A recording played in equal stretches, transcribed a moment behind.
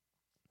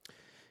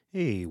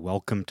Hey,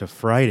 welcome to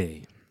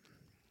Friday.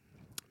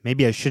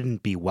 Maybe I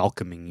shouldn't be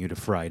welcoming you to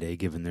Friday,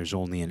 given there's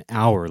only an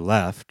hour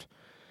left.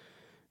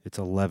 It's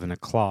 11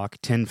 o'clock,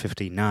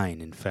 10:59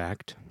 in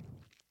fact.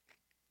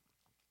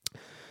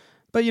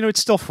 But it's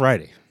still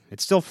Friday.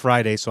 It's still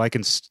Friday, so I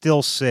can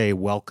still say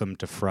welcome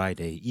to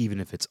Friday, even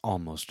if it's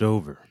almost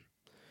over.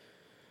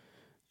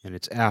 And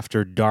it's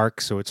after dark,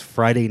 so it's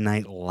Friday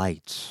Night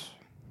Lights.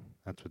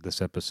 That's what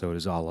this episode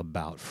is all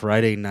about.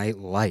 Friday Night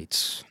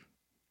Lights.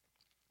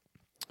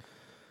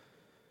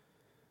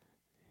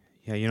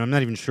 Yeah, I'm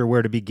not even sure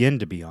where to begin,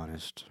 to be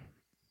honest.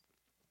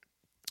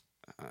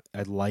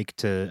 I'd like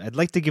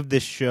to give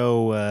this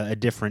show a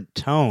different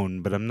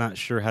tone, but I'm not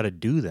sure how to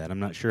do that. I'm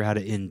not sure how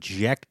to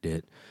inject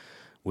it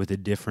with a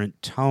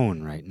different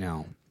tone right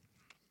now.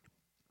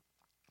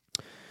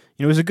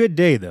 It was a good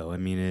day, though. I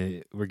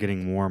mean, we're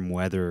getting warm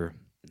weather.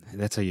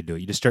 That's how you do it.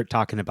 You just start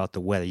talking about the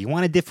weather. You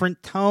want a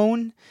different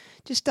tone?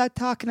 Just start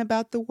talking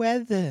about the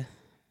weather.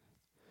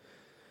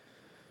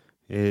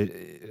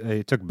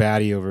 I took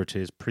Batty over to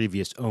his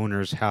previous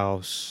owner's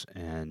house,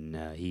 and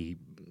he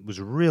was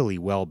really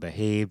well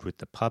behaved with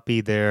the puppy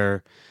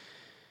there.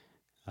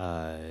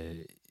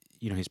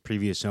 His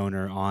previous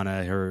owner,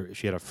 Anna,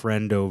 she had a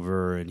friend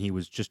over, and he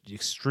was just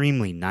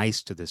extremely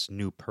nice to this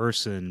new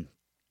person.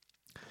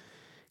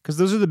 Because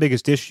those are the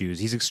biggest issues.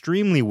 He's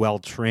extremely well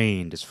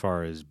trained as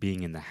far as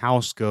being in the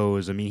house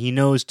goes. I mean, he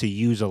knows to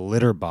use a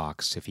litter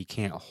box if he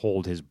can't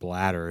hold his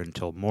bladder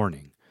until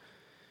morning.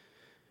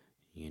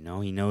 He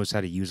knows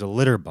how to use a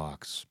litter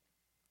box.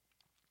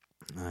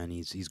 And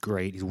he's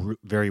great. He's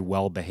very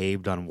well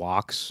behaved on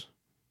walks,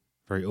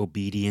 very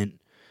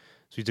obedient.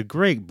 So he's a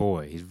great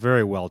boy. He's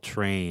very well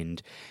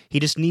trained. He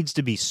just needs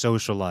to be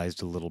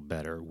socialized a little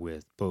better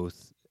with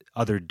both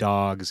other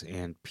dogs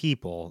and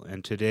people.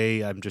 And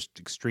today I'm just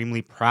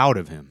extremely proud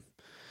of him.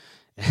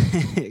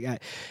 I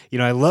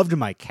loved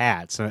my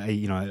cats.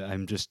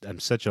 I'm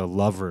such a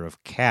lover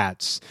of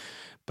cats,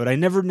 but I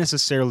never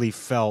necessarily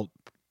felt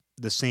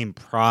the same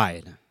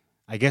pride.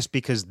 I guess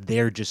because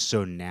they're just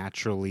so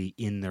naturally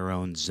in their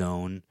own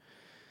zone.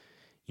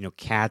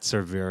 Cats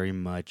are very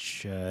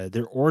much,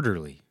 they're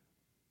orderly.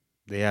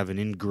 They have an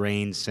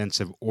ingrained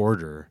sense of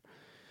order.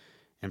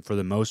 And for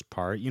the most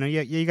part,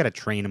 you got to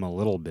train them a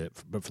little bit.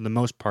 But for the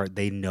most part,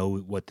 they know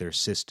what their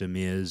system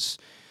is.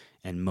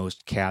 And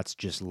most cats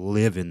just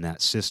live in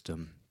that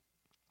system.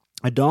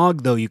 A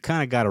dog, though, you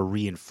kind of got to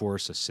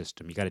reinforce a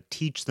system. You got to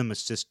teach them a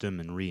system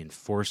and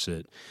reinforce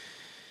it.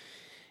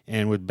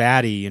 And with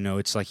Batty,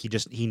 it's like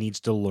he needs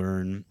to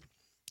learn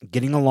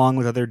getting along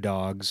with other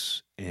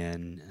dogs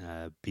and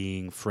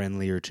being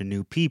friendlier to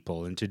new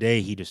people. And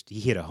today he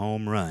hit a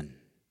home run.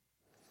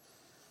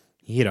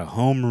 He hit a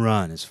home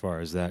run as far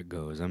as that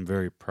goes. I'm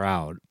very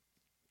proud.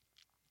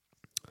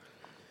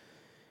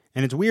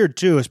 And it's weird,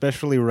 too,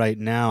 especially right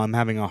now. I'm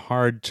having a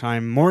hard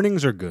time.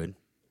 Mornings are good.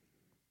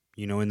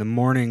 In the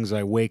mornings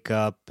I wake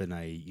up and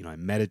I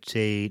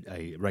meditate.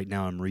 Right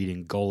now I'm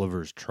reading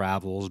Gulliver's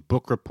Travels.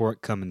 Book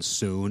report coming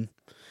soon.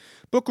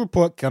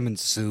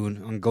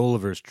 On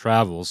Gulliver's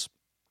Travels.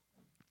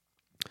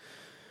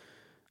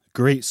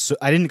 Great. So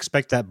I didn't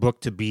expect that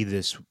book to be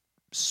this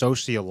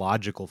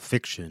sociological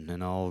fiction,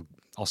 and I'll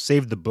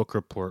save the book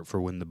report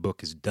for when the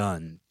book is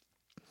done.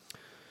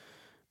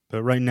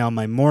 But right now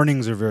my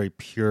mornings are very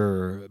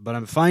pure, but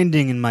I'm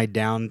finding in my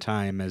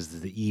downtime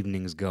as the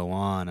evenings go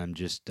on,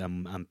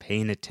 I'm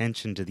paying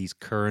attention to these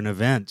current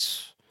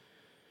events.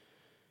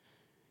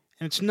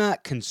 And it's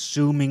not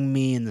consuming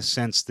me in the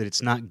sense that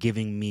it's not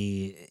giving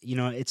me,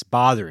 it's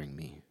bothering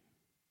me.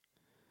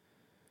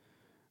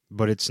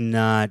 But it's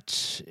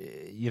not,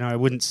 I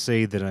wouldn't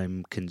say that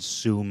I'm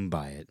consumed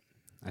by it.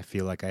 I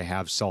feel like I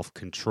have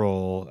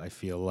self-control. I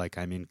feel like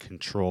I'm in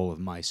control of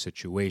my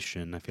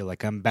situation. I feel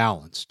like I'm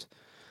balanced.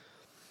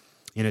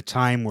 In a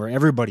time where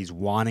everybody's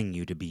wanting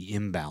you to be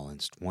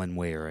imbalanced one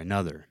way or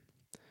another.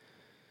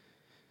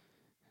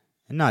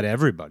 And not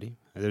everybody.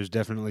 There's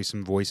definitely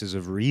some voices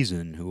of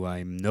reason who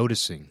I'm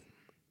noticing.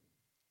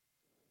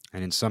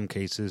 And in some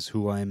cases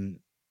who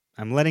I'm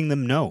letting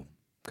them know.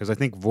 Because I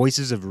think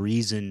voices of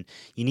reason,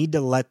 you need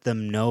to let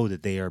them know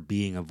that they are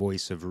being a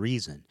voice of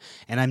reason.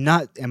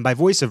 And by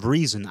voice of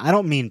reason, I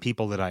don't mean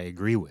people that I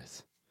agree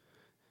with.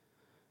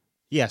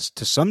 Yes,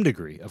 to some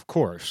degree, of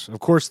course.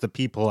 Of course, the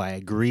people I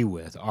agree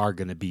with are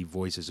going to be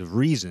voices of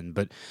reason,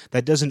 but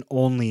that doesn't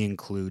only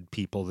include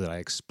people that I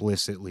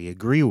explicitly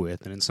agree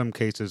with. And in some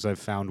cases, I've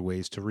found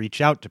ways to reach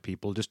out to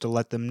people just to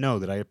let them know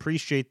that I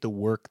appreciate the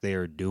work they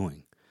are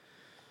doing.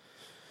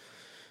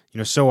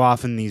 So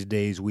often these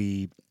days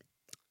we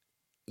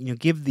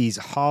give these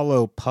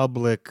hollow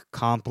public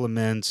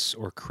compliments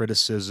or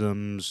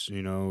criticisms,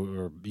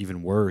 or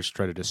even worse,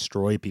 try to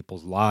destroy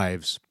people's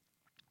lives.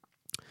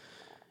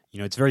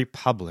 It's very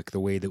public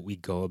the way that we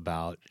go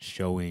about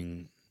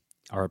showing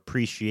our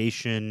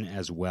appreciation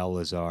as well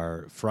as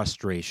our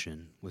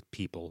frustration with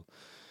people,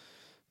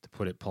 to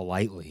put it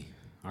politely.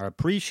 Our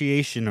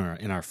appreciation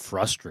and our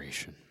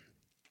frustration.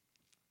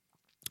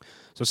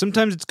 So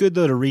sometimes it's good,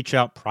 though, to reach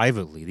out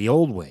privately, the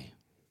old way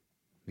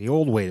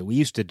that we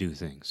used to do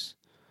things.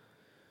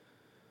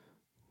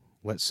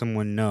 Let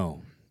someone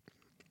know.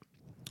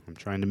 I'm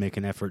trying to make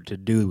an effort to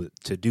do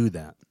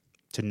that,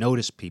 to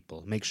notice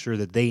people, make sure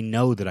that they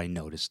know that I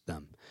noticed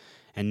them,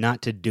 and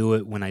not to do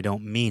it when I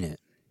don't mean it.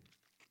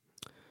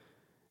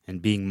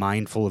 And being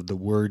mindful of the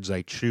words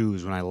I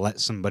choose when I let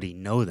somebody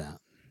know that,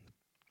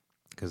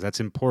 because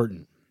that's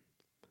important.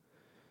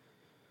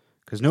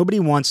 Because nobody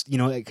wants,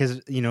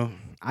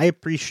 I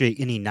appreciate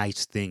any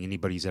nice thing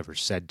anybody's ever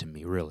said to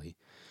me, really.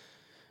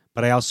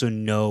 But I also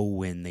know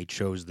when they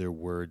chose their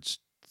words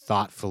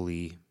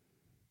thoughtfully,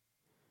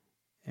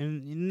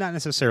 and not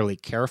necessarily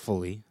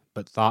carefully,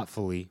 but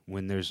thoughtfully,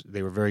 when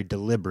they were very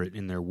deliberate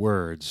in their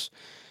words,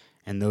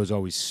 and those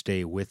always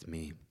stay with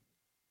me.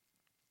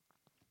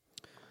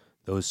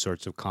 Those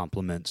sorts of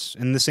compliments.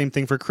 And the same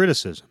thing for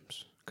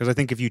criticisms. Because I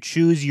think if you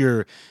choose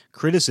your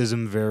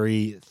criticism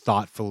very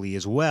thoughtfully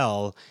as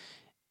well,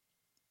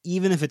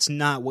 even if it's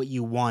not what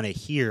you want to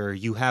hear,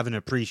 you have an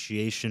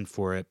appreciation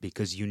for it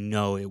because you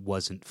know it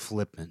wasn't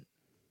flippant.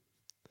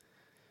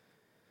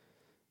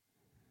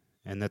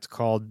 And that's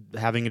called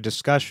having a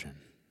discussion.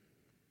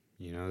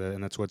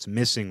 And that's what's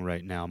missing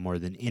right now more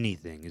than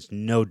anything is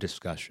no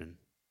discussion.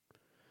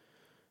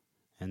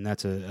 And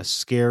that's a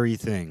scary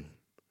thing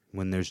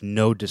when there's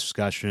no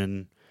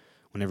discussion,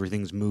 when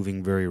everything's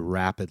moving very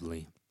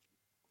rapidly.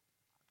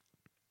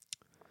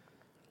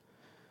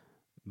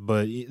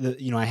 But,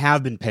 I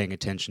have been paying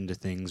attention to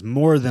things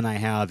more than I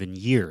have in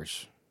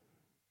years.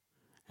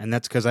 And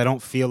that's because I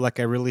don't feel like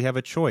I really have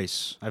a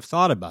choice. I've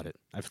thought about it.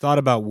 I've thought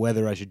about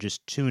whether I should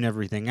just tune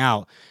everything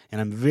out, and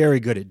I'm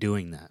very good at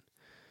doing that.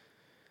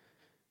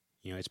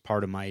 It's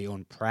part of my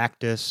own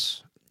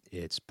practice.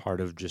 It's part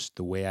of just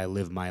the way I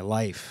live my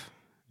life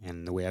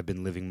and the way I've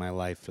been living my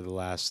life for the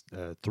last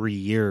 3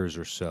 years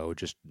or so,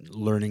 just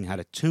learning how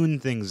to tune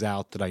things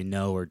out that I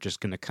know are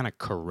just going to kind of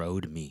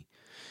corrode me.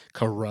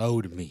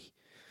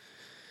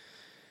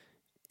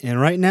 And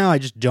right now, I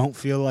just don't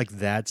feel like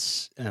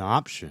that's an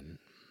option.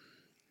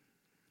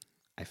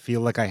 I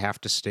feel like I have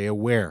to stay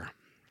aware.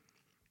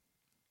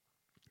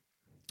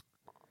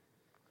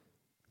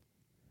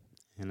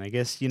 And I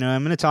guess, I'm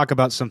going to talk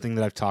about something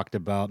that I've talked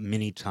about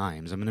many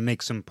times. I'm going to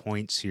make some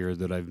points here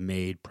that I've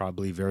made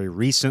probably very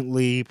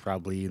recently,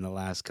 probably in the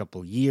last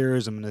couple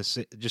years. I'm going to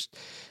say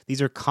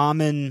these are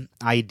common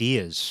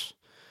ideas.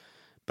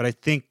 But I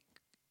think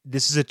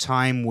this is a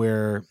time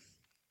where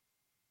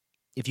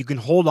if you can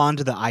hold on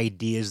to the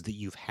ideas that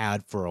you've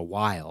had for a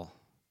while,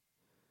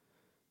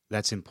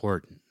 that's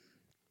important.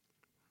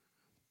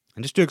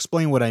 And just to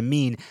explain what I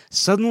mean,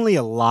 suddenly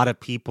a lot of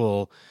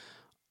people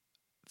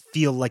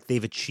feel like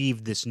they've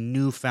achieved this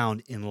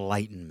newfound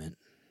enlightenment.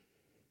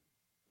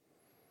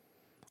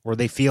 Or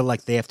they feel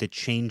like they have to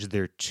change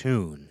their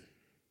tune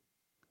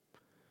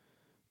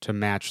to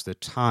match the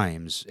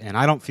times. And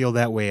I don't feel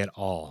that way at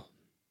all.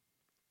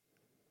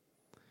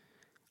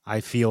 I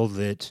feel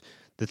that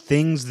the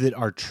things that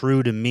are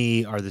true to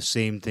me are the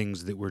same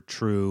things that were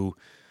true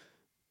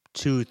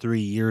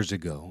 2-3 years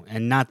ago.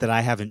 And not that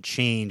I haven't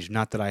changed,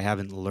 not that I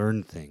haven't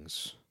learned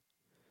things.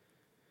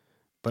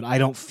 But I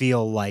don't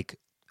feel like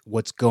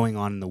what's going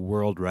on in the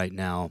world right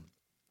now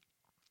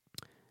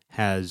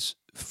has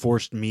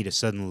forced me to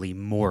suddenly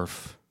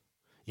morph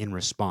in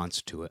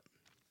response to it.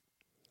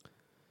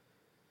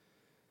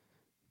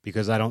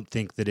 Because I don't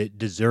think that it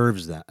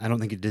deserves that. I don't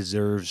think it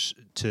deserves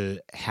to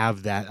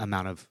have that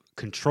amount of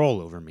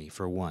control over me,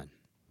 for one.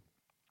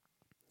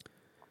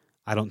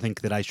 I don't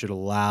think that I should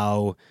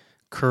allow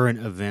current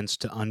events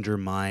to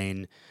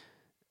undermine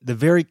the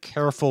very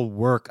careful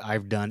work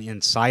I've done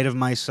inside of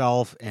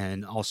myself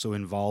and also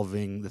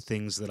involving the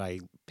things that I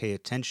pay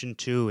attention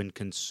to and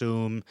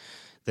consume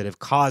that have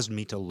caused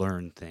me to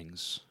learn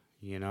things.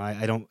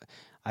 I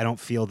don't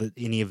feel that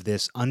any of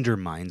this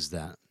undermines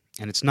that.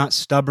 And it's not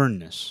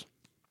stubbornness.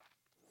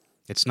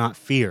 It's not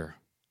fear.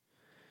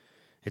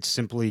 It's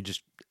simply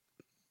just,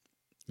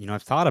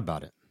 I've thought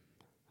about it.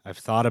 I've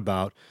thought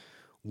about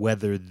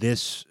whether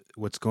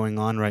what's going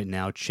on right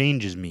now,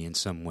 changes me in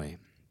some way.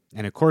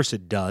 And of course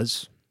it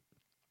does.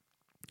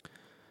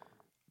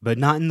 But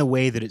not in the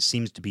way that it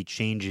seems to be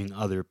changing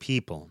other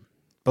people.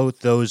 Both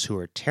those who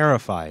are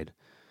terrified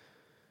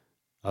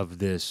of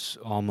this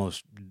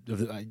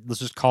let's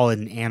just call it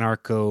an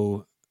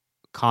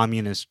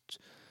anarcho-communist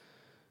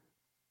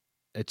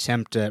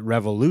attempt at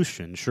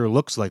revolution. Sure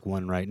looks like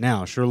one right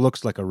now. Sure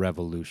looks like a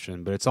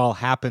revolution. But it's all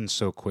happened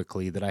so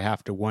quickly that I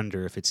have to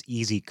wonder if it's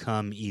easy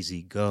come,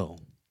 easy go.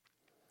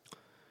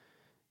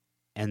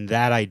 And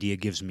that idea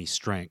gives me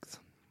strength.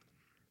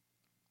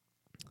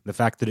 The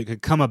fact that it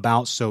could come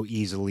about so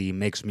easily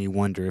makes me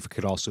wonder if it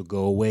could also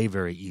go away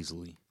very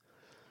easily.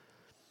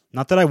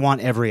 Not that I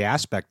want every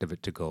aspect of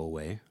it to go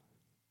away.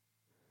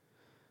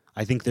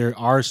 I think there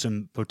are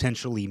some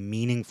potentially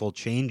meaningful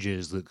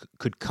changes that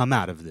could come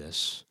out of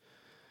this,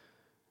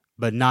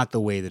 but not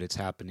the way that it's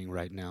happening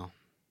right now.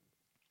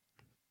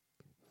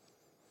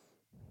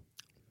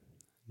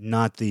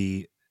 Not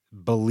the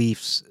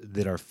beliefs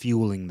that are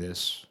fueling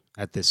this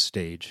at this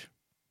stage.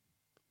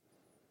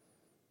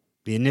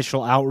 The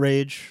initial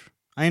outrage,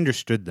 I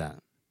understood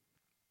that.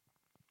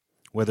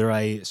 whether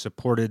I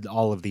supported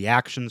all of the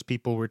actions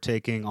people were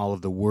taking, all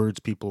of the words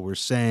people were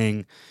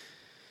saying.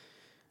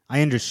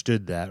 I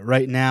understood that.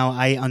 Right now,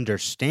 I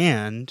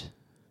understand,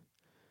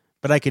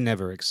 but I can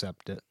never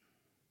accept it.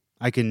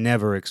 I can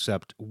never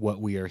accept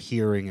what we are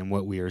hearing and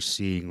what we are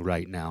seeing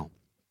right now.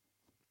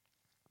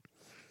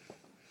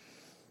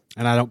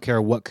 And I don't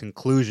care what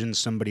conclusions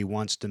somebody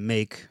wants to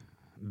make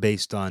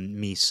based on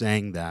me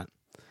saying that.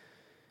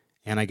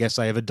 And I guess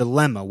I have a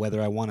dilemma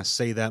whether I want to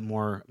say that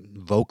more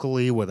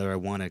vocally, whether I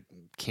want to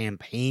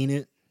campaign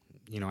it,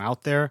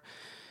 out there.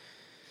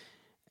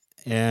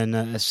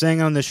 And saying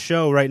it on this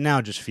show right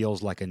now just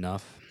feels like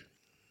enough.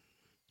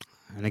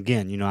 And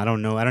again, I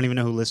don't know. I don't even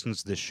know who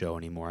listens to this show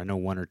anymore. I know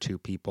one or two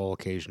people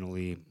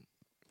occasionally,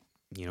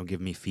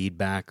 give me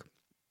feedback.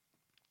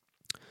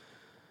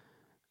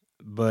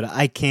 But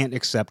I can't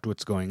accept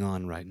what's going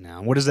on right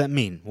now. What does that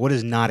mean? What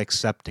does not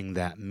accepting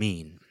that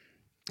mean?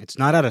 It's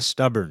not out of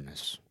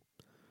stubbornness.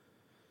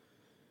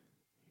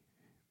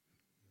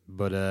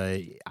 But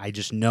I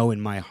just know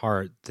in my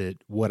heart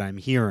that what I'm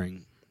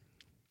hearing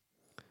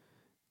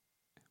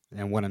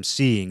and what I'm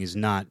seeing is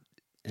not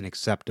an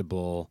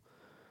acceptable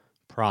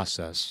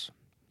process.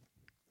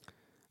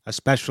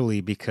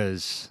 Especially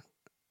because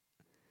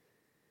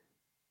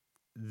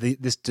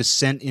this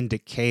descent into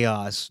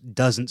chaos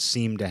doesn't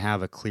seem to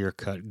have a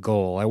clear-cut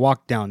goal. I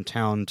walked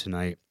downtown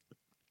tonight,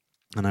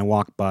 and I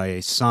walked by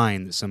a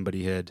sign that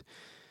somebody had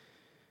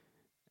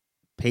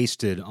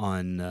pasted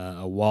on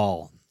a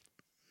wall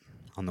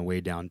on the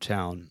way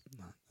downtown,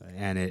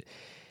 and it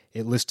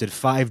listed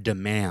 5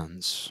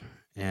 demands,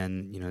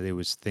 and there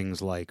was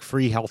things like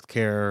free health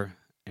care,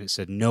 and it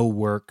said no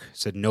work, it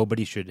said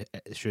nobody should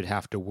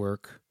have to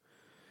work.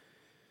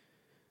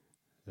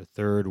 The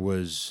third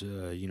was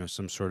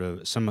some sort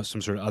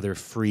of other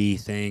free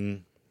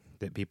thing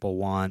that people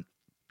want.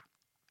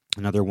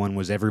 Another one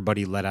was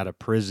everybody let out of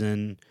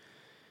prison.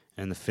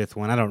 And the fifth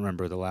one, I don't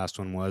remember what the last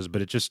one was,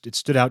 but it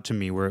stood out to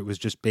me where it was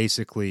just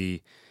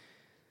basically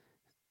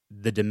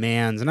the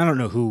demands, and I don't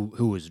know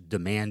who was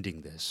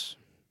demanding this,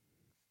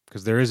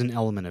 because there is an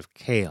element of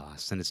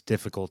chaos, and it's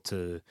difficult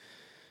to.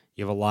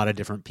 You have a lot of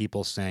different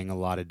people saying a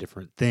lot of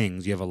different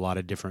things. You have a lot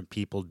of different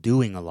people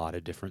doing a lot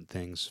of different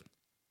things.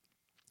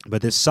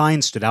 But this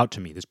sign stood out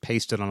to me, this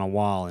pasted on a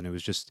wall, and it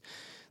was just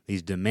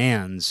these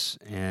demands,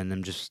 and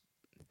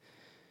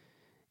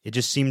it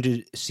just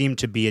seemed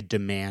to be a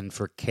demand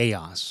for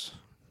chaos.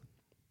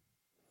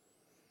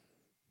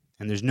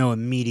 And there's no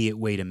immediate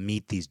way to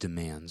meet these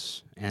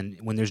demands. And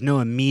when there's no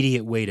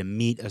immediate way to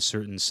meet a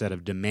certain set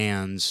of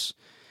demands,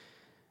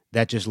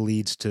 that just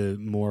leads to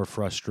more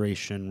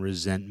frustration,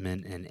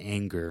 resentment, and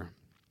anger.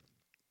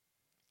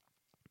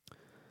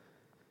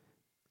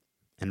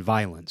 And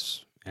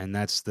violence. And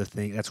that's the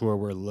thing, that's where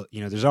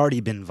there's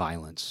already been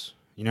violence.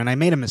 And I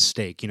made a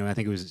mistake. I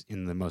think it was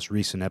in the most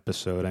recent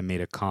episode, I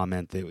made a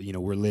comment that,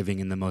 we're living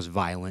in the most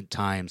violent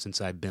time since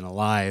I've been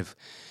alive.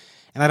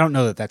 And I don't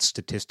know that that's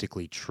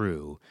statistically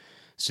true.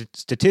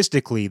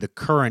 Statistically, the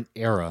current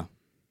era,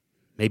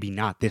 maybe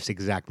not this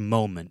exact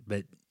moment,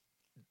 but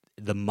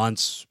the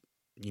months,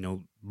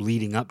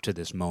 leading up to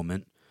this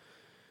moment,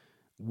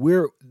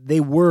 they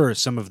were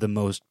some of the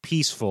most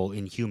peaceful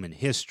in human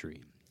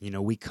history.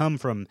 We come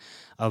from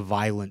a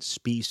violent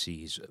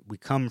species. We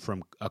come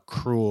from a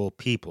cruel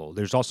people.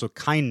 There's also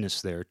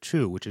kindness there,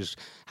 too, which is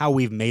how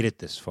we've made it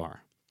this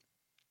far.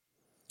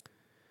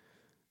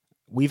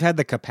 We've had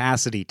the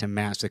capacity to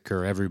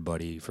massacre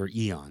everybody for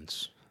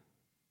eons.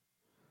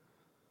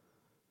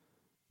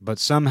 But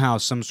somehow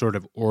some sort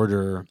of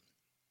order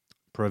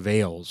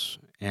prevails.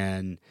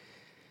 And,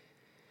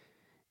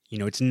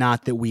 it's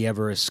not that we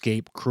ever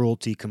escape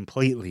cruelty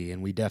completely,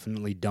 and we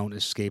definitely don't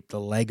escape the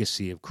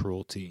legacy of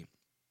cruelty.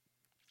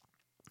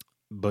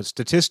 But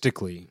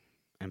statistically,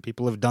 and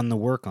people have done the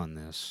work on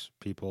this,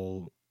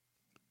 people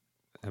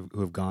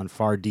who have gone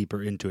far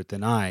deeper into it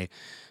than I,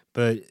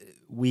 but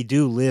we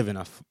do live in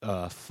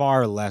a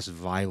far less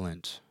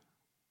violent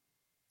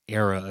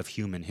era of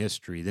human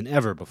history than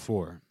ever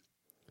before.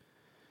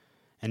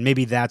 And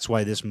maybe that's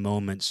why this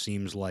moment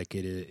seems like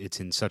it's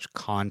in such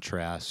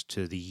contrast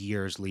to the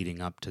years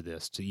leading up to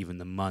this, to even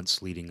the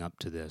months leading up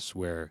to this,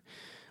 where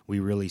we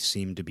really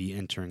seem to be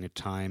entering a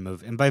time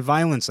of, and by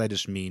violence I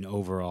just mean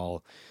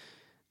overall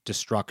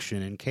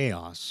destruction and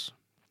chaos,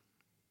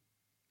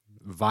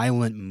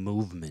 violent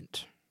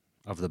movement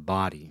of the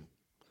body.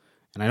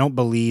 And I don't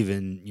believe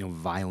in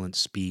violent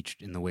speech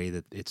in the way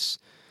that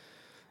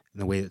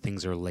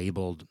things are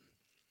labeled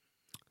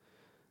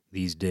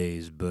these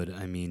days, but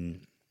I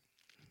mean,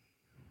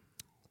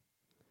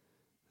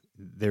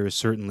 there is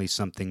certainly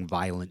something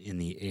violent in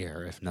the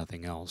air, if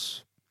nothing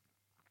else.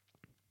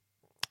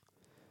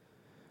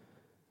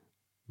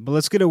 But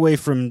let's get away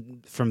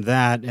from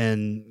that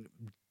and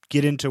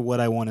get into what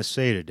I want to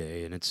say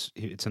today, and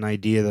it's an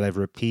idea that I've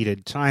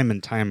repeated time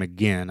and time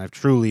again. I've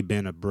truly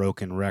been a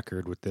broken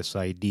record with this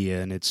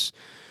idea, and it's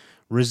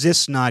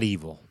resist not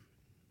evil.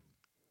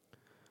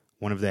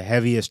 One of the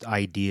heaviest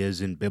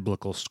ideas in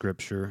biblical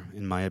scripture,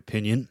 in my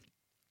opinion.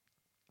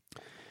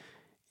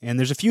 And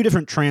there's a few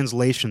different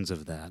translations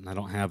of that, and I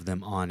don't have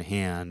them on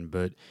hand,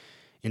 but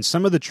in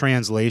some of the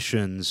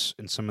translations,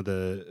 in some of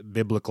the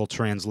biblical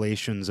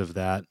translations of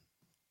that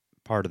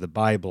part of the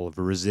Bible, of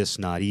resist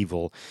not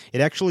evil, it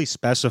actually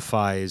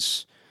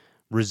specifies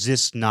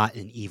resist not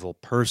an evil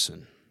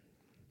person.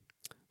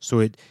 So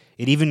it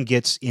even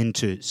gets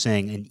into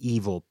saying an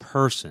evil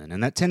person,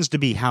 and that tends to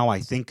be how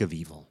I think of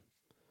evil.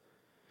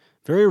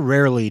 Very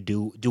rarely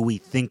do we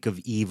think of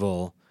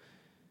evil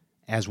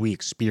as we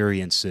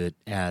experience it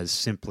as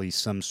simply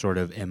some sort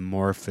of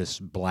amorphous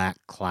black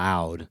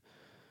cloud.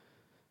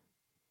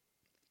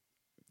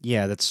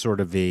 Yeah, that's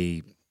sort of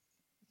a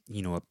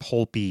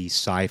pulpy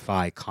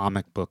sci-fi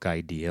comic book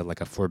idea, like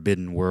a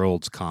Forbidden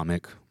Worlds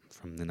comic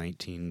from the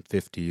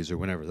 1950s or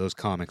whenever those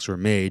comics were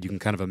made. You can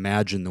kind of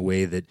imagine the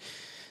way that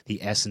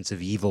the essence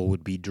of evil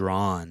would be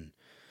drawn.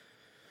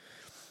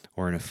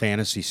 Or in a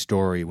fantasy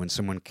story, when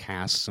someone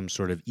casts some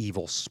sort of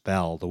evil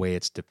spell, the way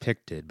it's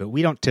depicted. But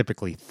we don't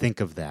typically think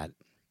of that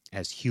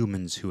as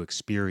humans who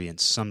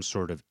experience some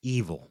sort of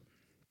evil.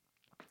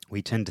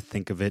 We tend to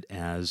think of it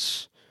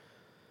as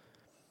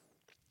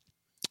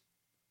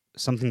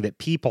something that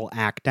people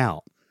act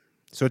out.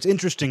 So it's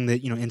interesting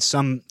that, in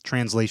some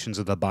translations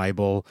of the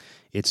Bible,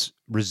 it's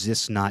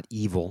resist not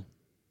evil,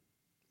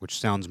 which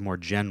sounds more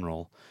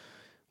general,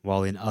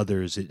 while in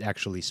others it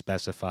actually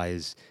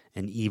specifies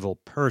an evil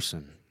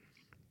person.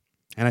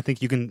 And I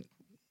think you can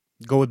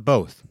go with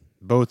both.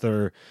 Both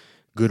are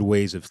good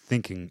ways of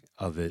thinking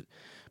of it.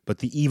 But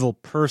the evil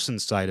person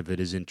side of it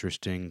is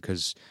interesting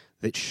because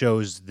it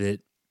shows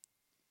that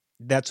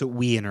that's what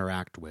we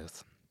interact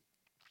with.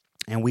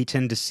 And we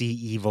tend to see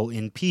evil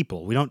in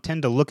people. We don't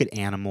tend to look at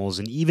animals,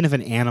 and even if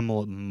an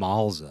animal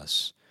mauls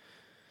us,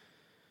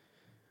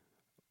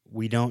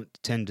 we don't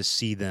tend to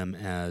see them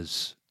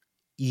as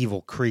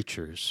evil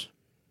creatures.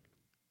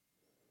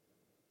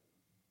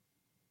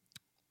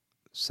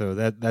 So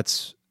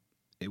that's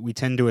we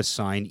tend to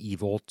assign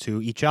evil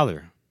to each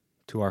other,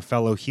 to our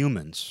fellow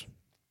humans.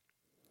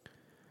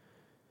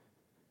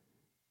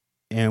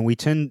 And we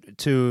tend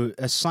to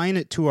assign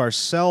it to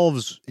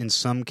ourselves in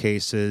some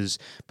cases,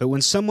 but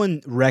when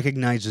someone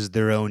recognizes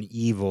their own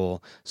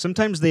evil,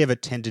 sometimes they have a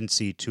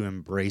tendency to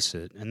embrace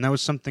it. And that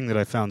was something that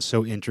I found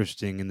so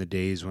interesting in the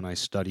days when I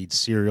studied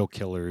serial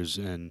killers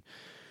and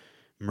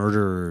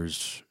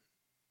murderers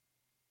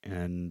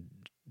and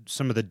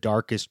some of the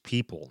darkest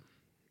people.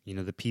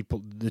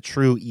 The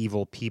true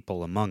evil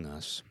people among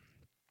us,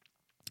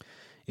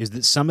 is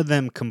that some of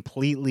them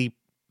completely,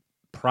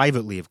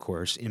 privately, of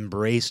course,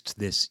 embraced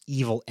this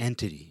evil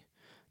entity.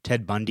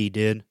 Ted Bundy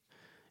did,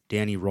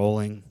 Danny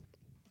Rolling.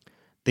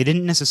 They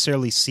didn't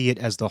necessarily see it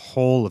as the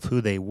whole of who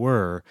they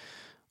were,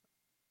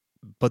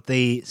 but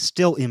they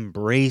still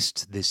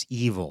embraced this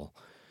evil.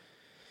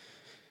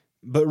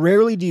 But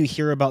rarely do you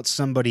hear about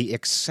somebody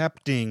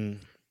accepting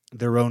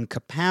their own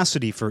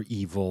capacity for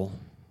evil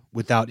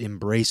without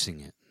embracing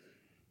it.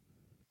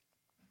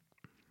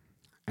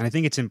 And I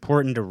think it's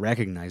important to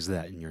recognize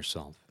that in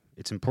yourself.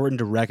 It's important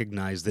to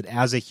recognize that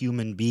as a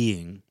human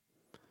being,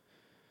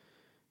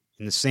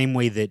 in the same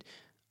way that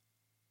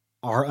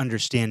our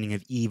understanding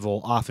of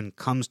evil often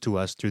comes to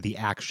us through the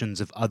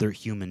actions of other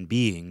human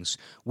beings,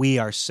 we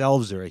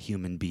ourselves are a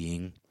human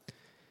being.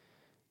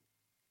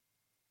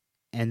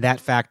 And that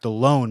fact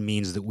alone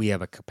means that we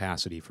have a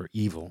capacity for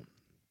evil.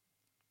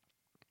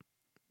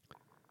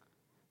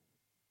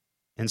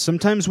 And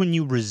sometimes when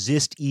you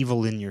resist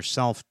evil in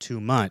yourself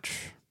too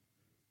much,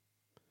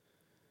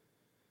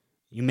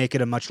 you make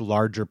it a much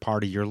larger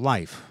part of your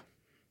life.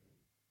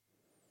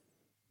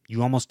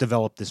 You almost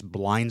develop this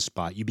blind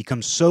spot. You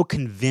become so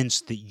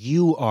convinced that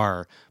you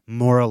are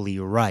morally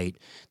right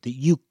that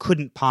you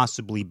couldn't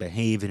possibly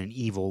behave in an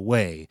evil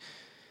way.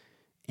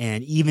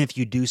 And even if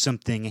you do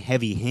something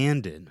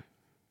heavy-handed,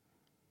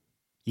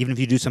 even if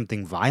you do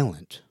something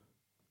violent,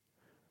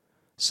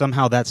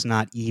 somehow that's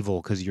not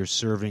evil because you're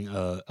serving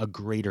a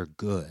greater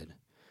good.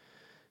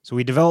 So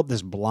we develop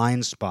this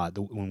blind spot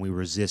when we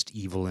resist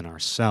evil in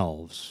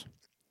ourselves.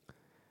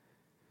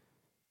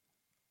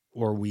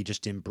 Or we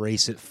just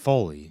embrace it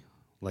fully,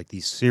 like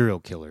these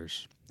serial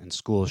killers and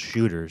school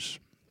shooters.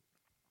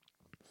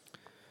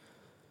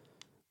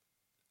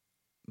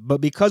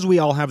 But because we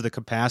all have the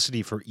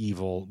capacity for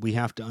evil, we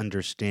have to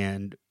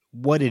understand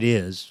what it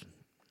is.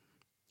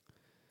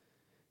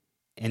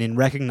 And in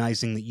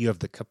recognizing that you have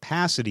the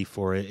capacity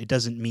for it, it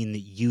doesn't mean that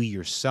you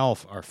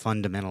yourself are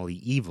fundamentally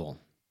evil.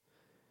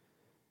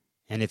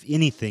 And if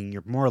anything,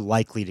 you're more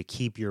likely to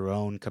keep your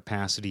own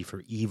capacity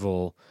for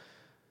evil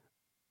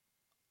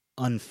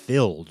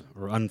unfilled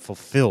or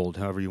unfulfilled,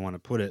 however you want to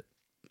put it,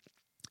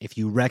 if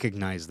you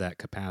recognize that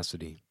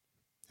capacity.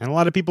 And a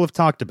lot of people have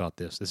talked about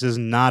this. This is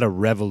not a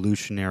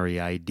revolutionary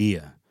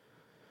idea.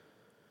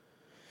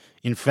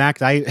 In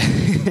fact, I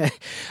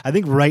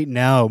think right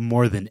now,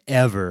 more than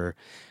ever,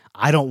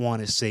 I don't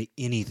want to say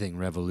anything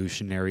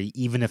revolutionary,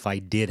 even if I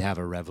did have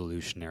a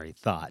revolutionary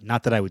thought.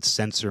 Not that I would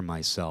censor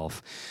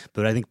myself,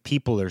 but I think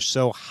people are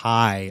so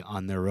high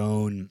on their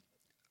own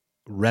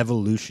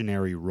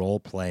revolutionary role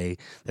play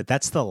that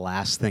that's the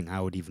last thing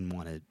I would even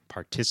want to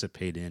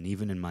participate in,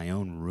 even in my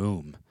own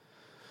room,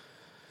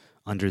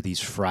 under these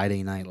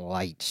Friday night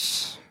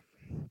lights.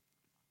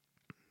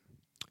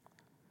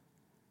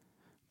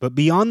 But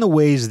beyond the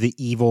ways the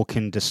evil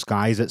can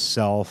disguise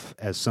itself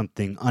as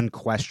something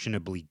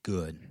unquestionably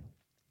good,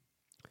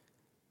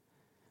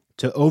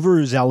 to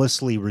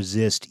overzealously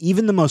resist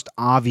even the most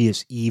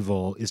obvious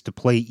evil is to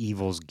play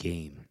evil's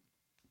game.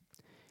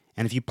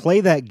 And if you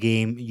play that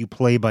game, you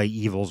play by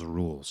evil's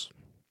rules.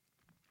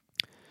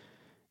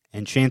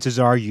 And chances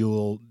are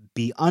you'll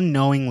be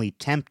unknowingly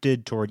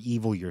tempted toward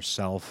evil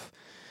yourself,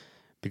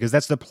 because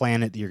that's the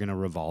planet that you're going to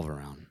revolve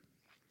around.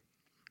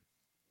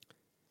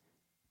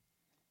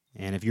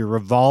 And if you're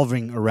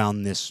revolving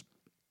around this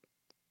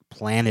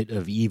planet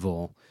of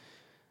evil,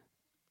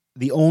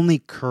 the only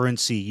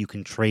currency you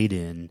can trade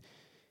in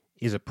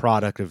is a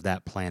product of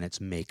that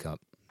planet's makeup.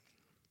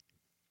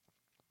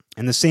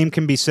 And the same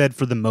can be said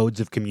for the modes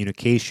of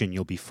communication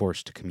you'll be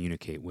forced to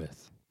communicate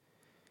with.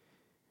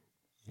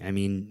 I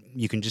mean,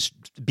 you can just,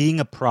 being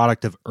a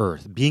product of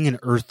Earth, being an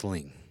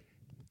Earthling,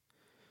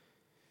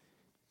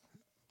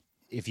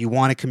 if you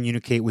want to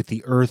communicate with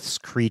the Earth's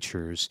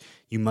creatures,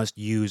 you must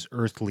use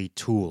earthly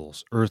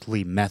tools,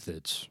 earthly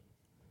methods.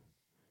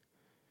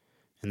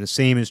 And the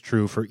same is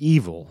true for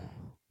evil,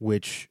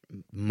 which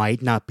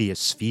might not be a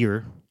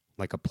sphere,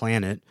 like a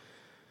planet,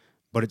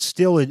 but it's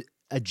still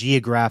a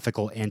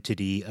geographical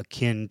entity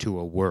akin to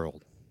a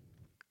world.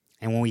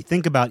 And when we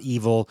think about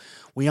evil,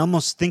 we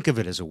almost think of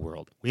it as a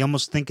world. We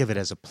almost think of it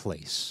as a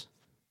place.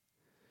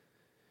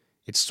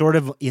 It's sort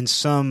of in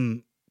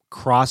some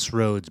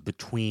crossroads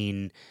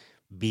between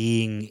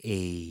being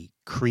a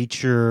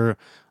creature,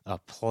 a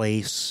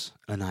place,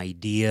 an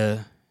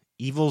idea.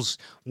 Evil's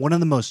one of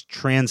the most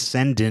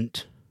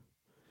transcendent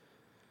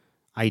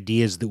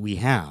ideas that we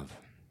have,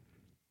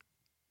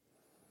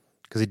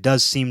 because it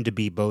does seem to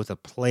be both a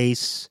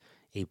place,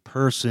 a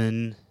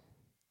person,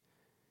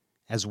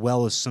 as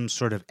well as some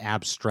sort of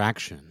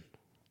abstraction.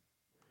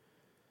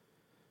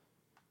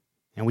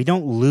 And we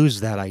don't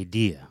lose that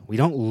idea. We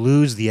don't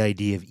lose the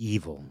idea of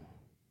evil.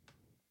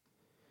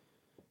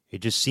 It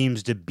just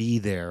seems to be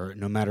there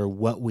no matter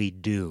what we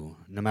do,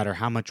 no matter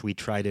how much we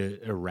try to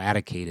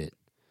eradicate it,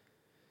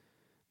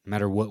 no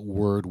matter what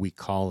word we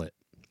call it.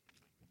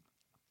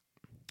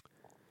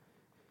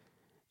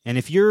 And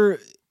if you're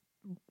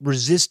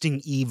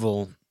resisting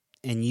evil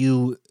and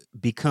you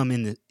become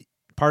in the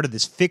part of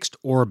this fixed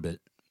orbit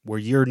where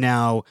you're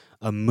now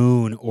a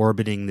moon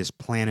orbiting this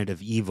planet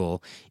of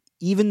evil,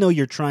 even though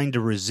you're trying to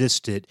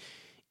resist it,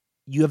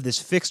 you have this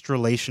fixed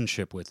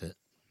relationship with it.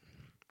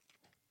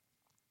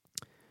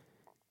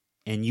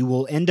 And you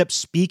will end up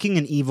speaking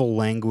an evil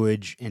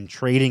language and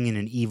trading in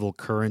an evil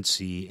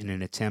currency in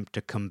an attempt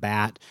to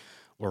combat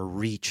or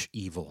reach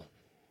evil.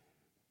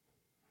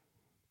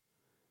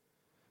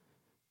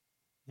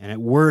 And at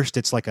worst,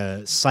 it's like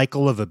a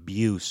cycle of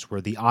abuse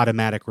where the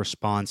automatic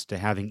response to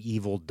having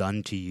evil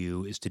done to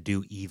you is to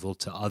do evil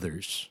to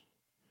others.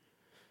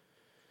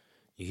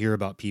 You hear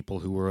about people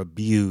who were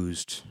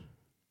abused,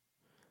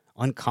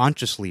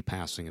 unconsciously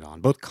passing it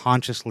on, both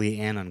consciously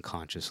and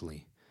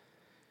unconsciously.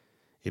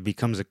 It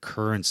becomes a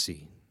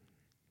currency.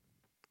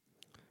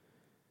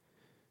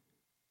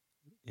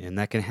 And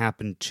that can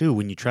happen too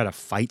when you try to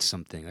fight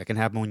something. That can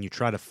happen when you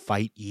try to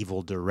fight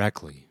evil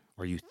directly,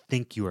 or you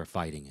think you are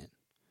fighting it.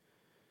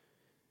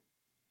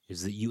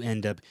 Is that you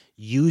end up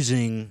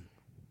using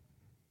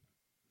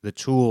the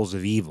tools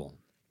of evil.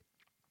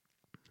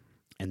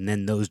 And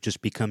then those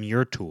just become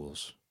your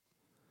tools.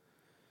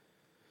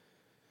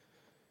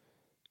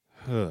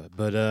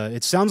 But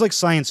it sounds like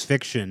science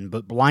fiction,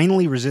 but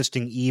blindly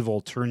resisting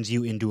evil turns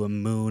you into a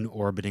moon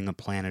orbiting a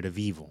planet of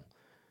evil,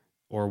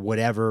 or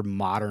whatever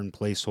modern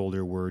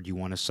placeholder word you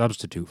want to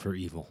substitute for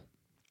evil.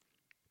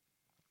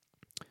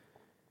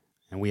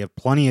 And we have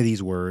plenty of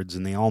these words,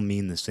 and they all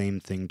mean the same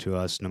thing to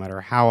us, no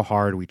matter how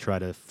hard we try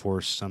to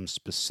force some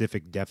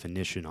specific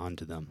definition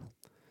onto them.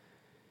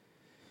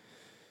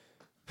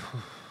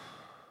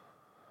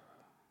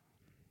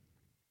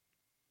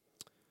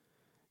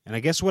 And I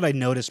guess what I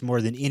notice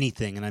more than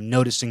anything, and I'm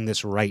noticing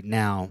this right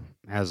now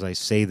as I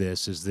say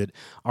this, is that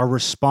our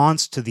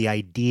response to the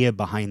idea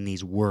behind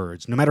these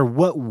words, no matter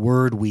what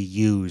word we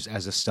use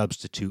as a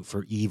substitute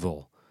for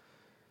evil,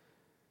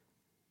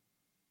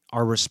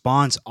 our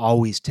response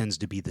always tends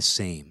to be the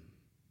same.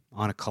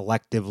 On a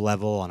collective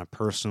level, on a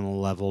personal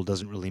level,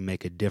 doesn't really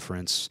make a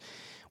difference.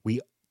 We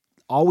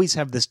always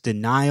have this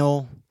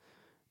denial,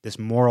 this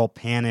moral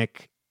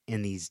panic,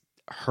 and these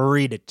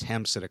hurried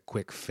attempts at a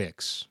quick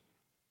fix.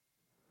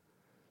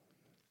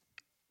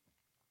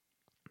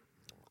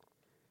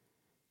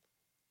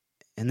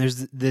 And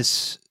there's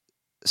this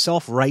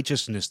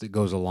self-righteousness that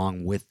goes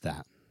along with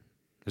that.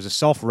 There's a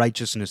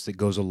self-righteousness that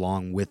goes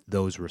along with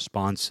those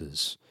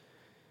responses,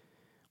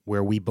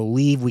 where we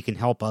believe we can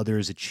help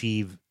others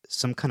achieve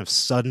some kind of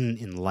sudden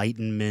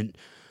enlightenment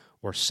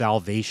or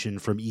salvation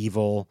from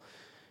evil.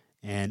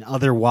 And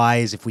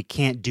otherwise, if we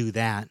can't do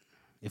that,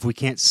 if we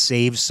can't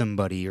save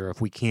somebody, or if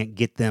we can't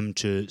get them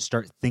to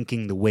start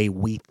thinking the way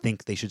we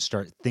think they should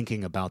start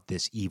thinking about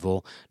this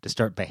evil, to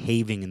start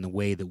behaving in the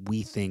way that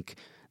we think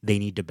they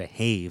need to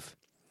behave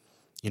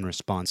in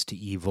response to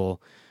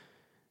evil,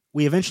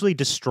 we eventually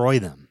destroy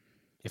them.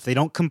 If they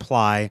don't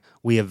comply,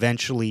 we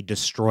eventually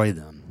destroy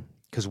them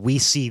because we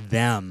see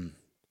them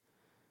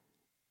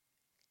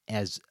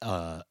as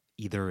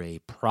either a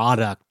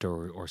product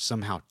or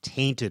somehow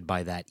tainted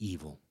by that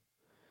evil.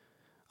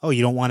 Oh,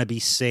 you don't want to be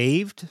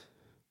saved?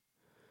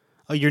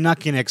 Oh, you're not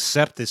going to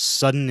accept this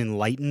sudden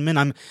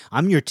enlightenment?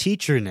 I'm your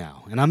teacher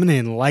now, and I'm going to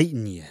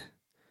enlighten you.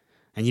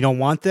 And you don't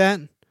want that?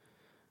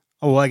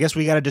 Oh, well, I guess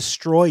we got to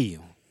destroy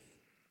you.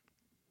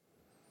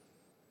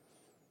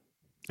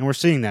 And we're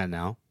seeing that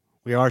now.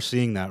 We are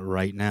seeing that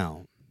right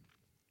now.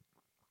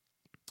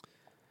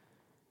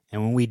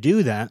 And when we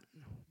do that,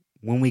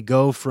 when we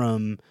go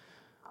from,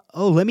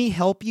 oh, let me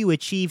help you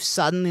achieve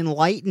sudden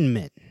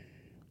enlightenment.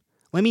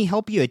 Let me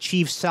help you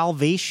achieve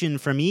salvation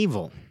from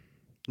evil.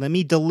 Let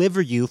me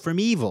deliver you from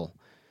evil.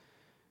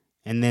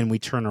 And then we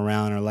turn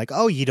around and are like,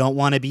 oh, you don't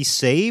want to be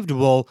saved?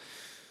 Well,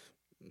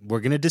 we're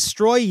going to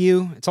destroy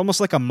you. It's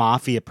almost like a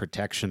mafia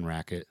protection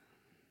racket.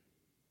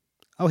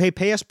 Oh, hey,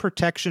 pay us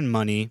protection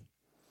money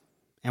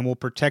and we'll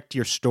protect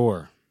your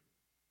store.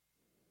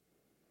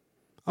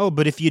 Oh,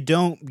 but if you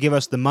don't give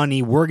us the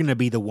money, we're going to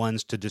be the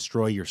ones to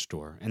destroy your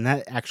store. And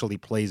that actually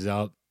plays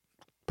out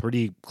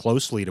pretty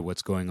closely to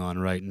what's going on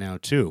right now,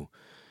 too.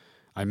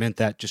 I meant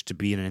that just to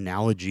be an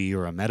analogy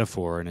or a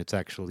metaphor, and it's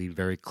actually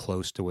very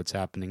close to what's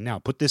happening now.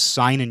 Put this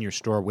sign in your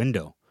store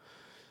window.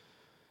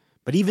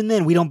 But even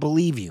then, we don't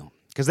believe you,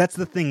 because that's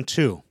the thing,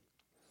 too.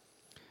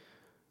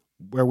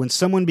 Where when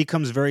someone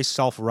becomes very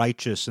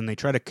self-righteous and they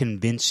try to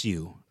convince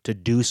you to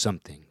do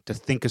something, to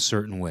think a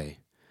certain way,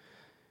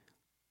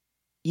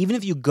 even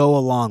if you go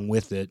along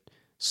with it,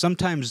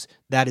 sometimes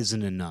that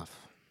isn't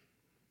enough.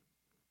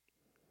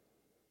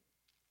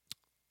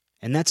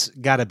 And that's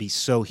got to be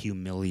so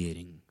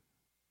humiliating.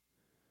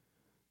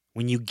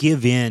 When you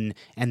give in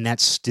and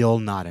that's still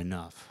not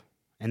enough.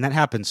 And that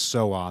happens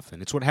so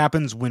often. It's what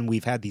happens when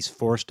we've had these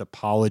forced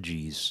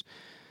apologies.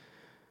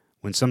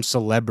 When some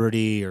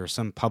celebrity or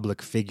some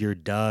public figure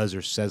does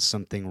or says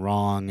something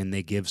wrong and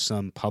they give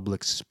some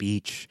public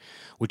speech,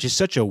 which is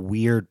such a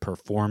weird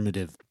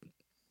performative.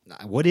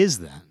 What is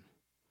that?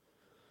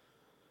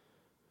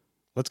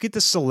 Let's get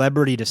this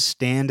celebrity to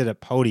stand at a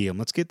podium.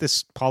 Let's get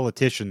this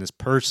politician, this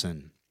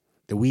person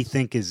that we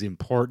think is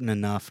important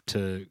enough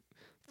to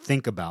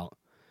think about.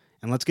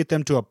 And let's get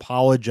them to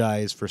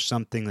apologize for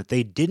something that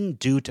they didn't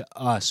do to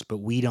us, but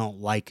we don't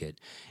like it.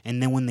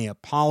 And then when they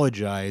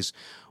apologize,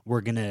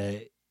 we're going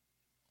to,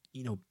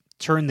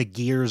 turn the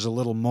gears a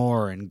little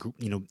more and,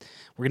 we're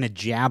going to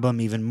jab them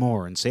even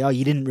more and say, oh,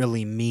 you didn't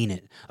really mean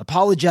it.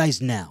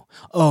 Apologize now.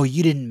 Oh,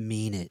 you didn't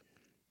mean it.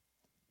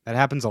 That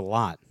happens a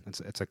lot.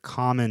 It's a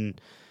common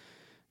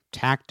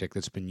tactic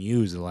that's been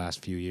used the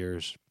last few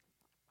years.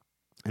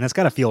 And that's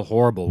got to feel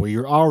horrible, where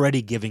you're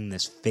already giving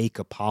this fake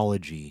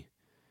apology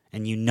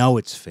and you know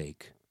it's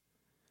fake.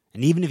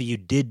 And even if you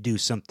did do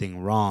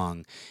something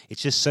wrong,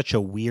 it's just such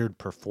a weird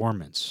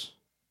performance.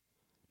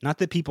 Not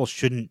that people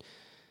shouldn't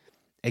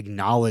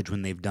acknowledge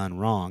when they've done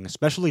wrong,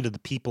 especially to the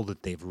people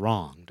that they've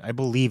wronged. I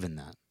believe in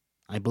that.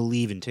 I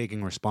believe in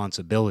taking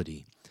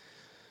responsibility.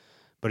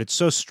 But it's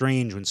so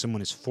strange when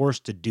someone is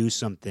forced to do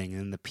something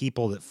and the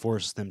people that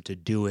force them to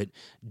do it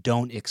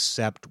don't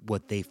accept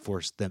what they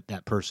forced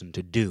that person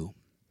to do.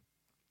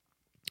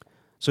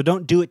 So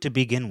don't do it to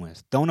begin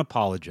with. Don't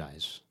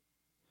apologize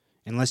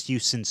unless you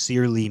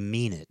sincerely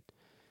mean it.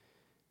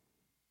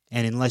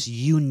 And unless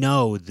you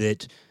know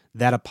that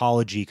that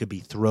apology could be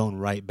thrown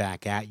right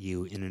back at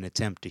you in an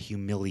attempt to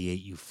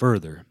humiliate you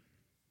further.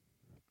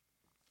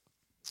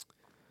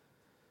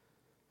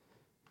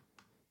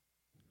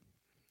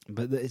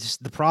 But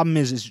the problem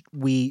is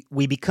we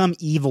become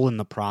evil in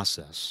the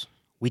process.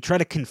 We try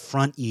to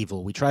confront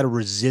evil. We try to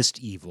resist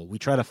evil. We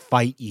try to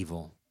fight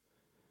evil.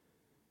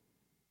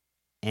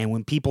 And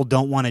when people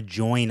don't want to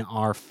join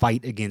our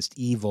fight against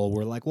evil,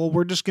 we're like, well,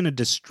 we're just going to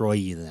destroy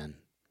you then.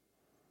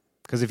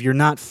 Because if you're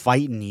not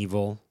fighting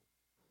evil,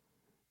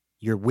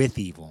 you're with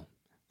evil.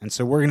 And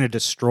so we're going to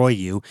destroy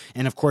you.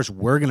 And of course,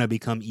 we're going to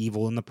become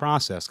evil in the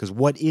process. Because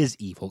what is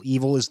evil?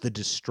 Evil is the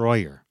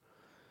destroyer.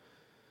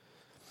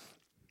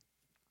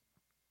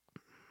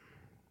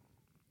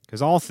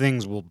 Because all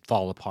things will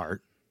fall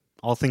apart.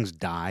 All things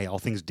die. All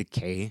things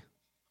decay.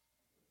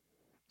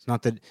 It's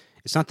not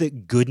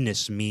that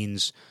goodness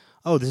means,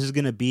 oh, this is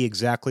going to be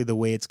exactly the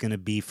way it's going to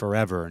be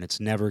forever, and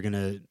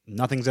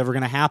nothing's ever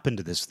going to happen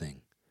to this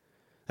thing.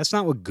 That's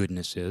not what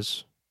goodness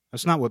is.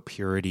 That's not what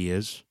purity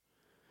is.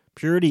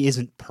 Purity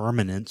isn't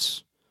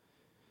permanence.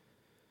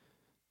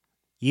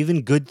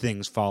 Even good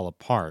things fall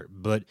apart,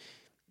 but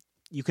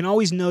you can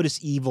always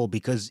notice evil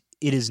because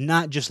it is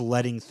not just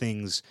letting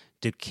things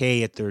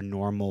decay at their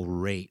normal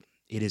rate.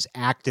 It is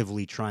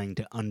actively trying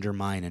to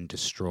undermine and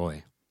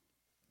destroy.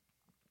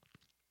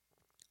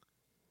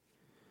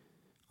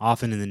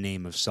 Often in the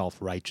name of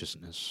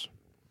self-righteousness.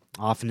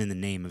 Often in the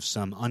name of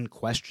some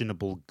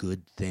unquestionable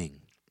good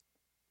thing.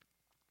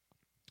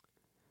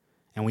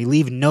 And we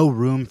leave no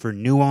room for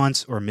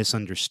nuance or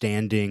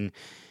misunderstanding,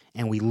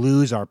 and we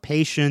lose our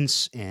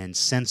patience and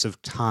sense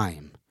of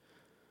time.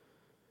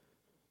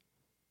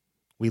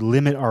 We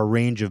limit our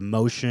range of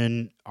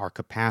motion, our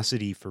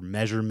capacity for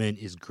measurement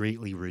is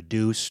greatly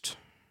reduced.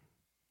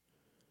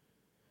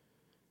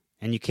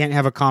 And you can't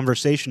have a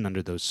conversation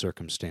under those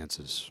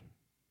circumstances.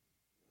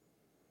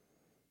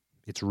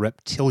 It's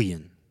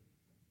reptilian.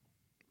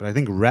 But I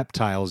think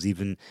reptiles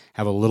even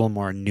have a little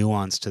more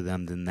nuance to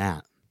them than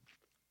that.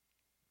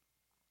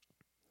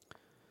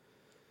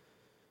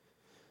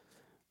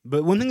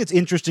 But one thing that's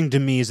interesting to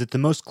me is that the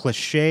most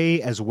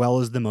cliche as well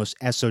as the most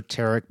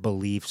esoteric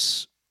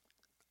beliefs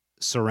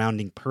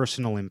surrounding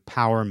personal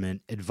empowerment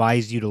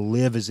advise you to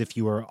live as if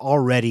you are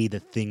already the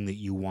thing that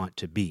you want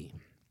to be.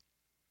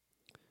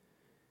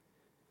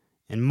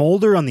 And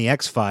Mulder on the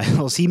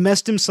X-Files, he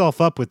messed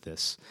himself up with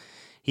this.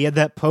 He had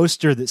that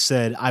poster that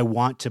said, "I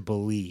want to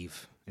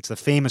believe." It's a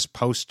famous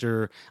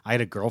poster. I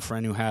had a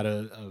girlfriend who had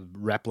a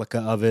replica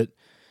of it.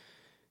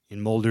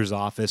 In Mulder's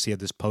office, he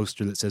had this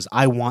poster that says,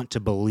 "I want to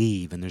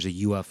believe," and there's a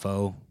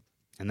UFO.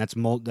 And that's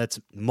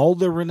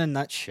Mulder in a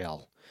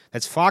nutshell.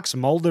 That's Fox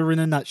Mulder in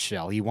a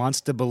nutshell. He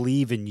wants to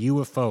believe in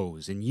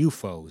UFOs and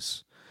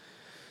UFOs.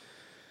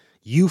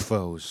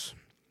 UFOs.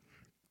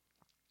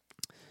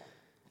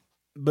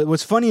 But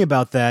what's funny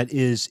about that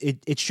is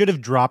it should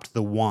have dropped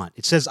the want.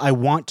 It says, "I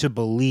want to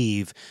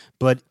believe,"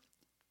 but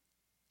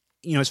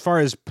as far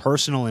as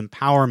personal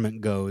empowerment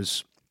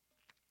goes,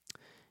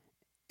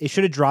 it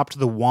should have dropped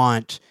the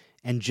want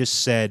and just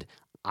said,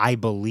 "I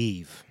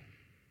believe."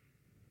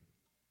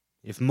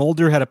 If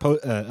Mulder had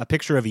a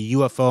picture of a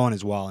UFO on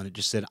his wall and it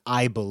just said,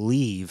 "I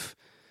believe,"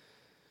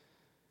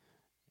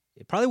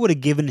 it probably would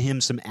have given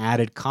him some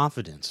added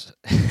confidence.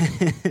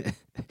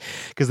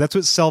 Because that's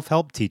what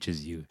self-help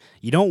teaches you.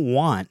 You don't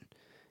want,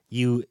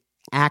 you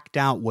act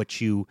out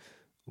what you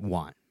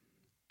want.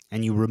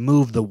 And you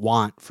remove the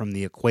want from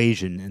the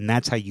equation, and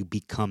that's how you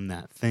become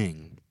that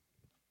thing.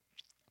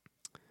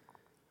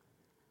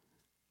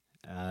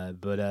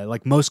 But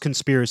like most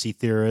conspiracy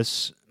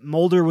theorists,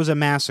 Mulder was a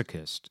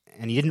masochist,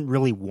 and he didn't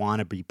really want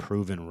to be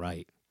proven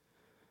right.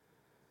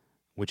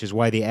 Which is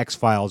why the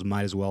X-Files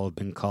might as well have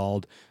been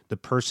called The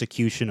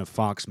Persecution of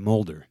Fox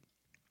Mulder.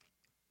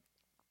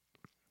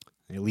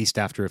 At least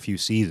after a few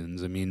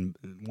seasons. I mean,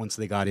 once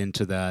they got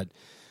into that,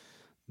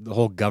 the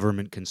whole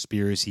government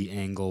conspiracy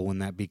angle, when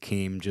that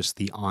became just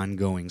the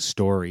ongoing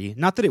story.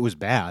 Not that it was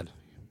bad,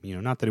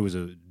 not that it was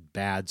a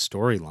bad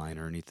storyline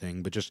or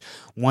anything, but just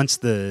once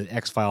the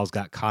X-Files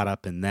got caught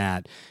up in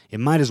that, it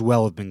might as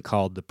well have been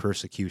called The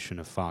Persecution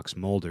of Fox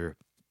Mulder.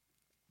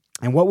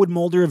 And what would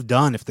Mulder have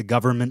done if the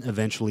government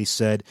eventually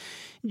said,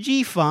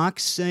 "Gee,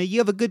 Fox, you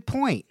have a good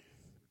point"?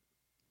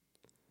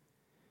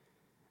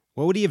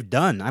 What would he have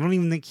done? I don't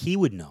even think he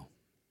would know.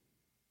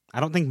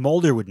 I don't think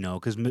Mulder would know,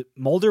 because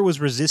Mulder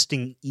was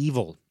resisting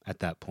evil at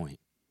that point.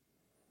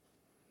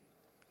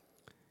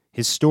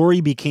 His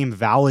story became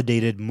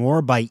validated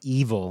more by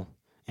evil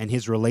and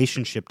his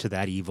relationship to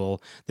that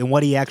evil than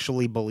what he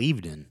actually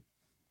believed in.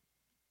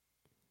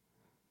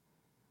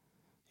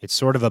 It's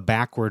sort of a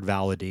backward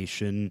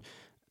validation,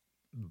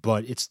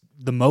 but it's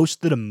the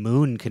most that a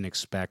moon can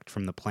expect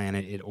from the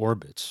planet it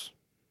orbits.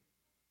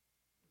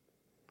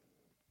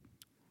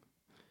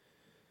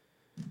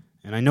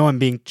 And I know I'm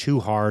being too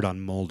hard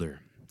on Mulder.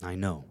 I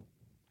know.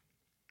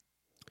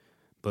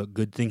 But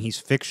good thing he's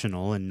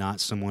fictional and not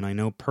someone I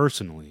know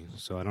personally,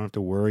 so I don't have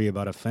to worry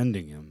about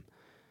offending him.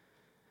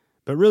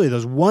 But really,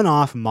 those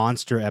one-off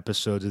monster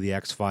episodes of The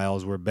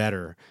X-Files were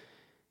better,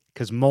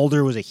 because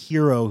Mulder was a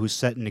hero who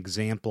set an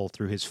example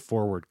through his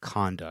forward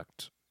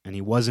conduct, and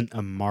he wasn't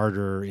a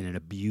martyr in an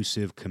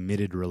abusive,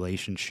 committed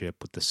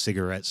relationship with the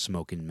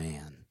cigarette-smoking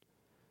man.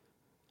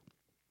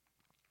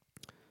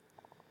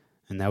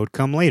 And that would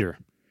come later.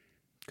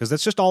 Because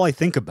that's just all I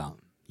think about.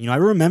 I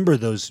remember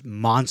those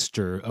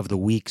monster of the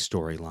week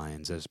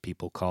storylines, as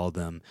people call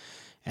them,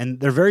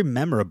 and they're very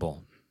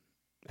memorable.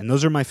 And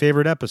those are my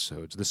favorite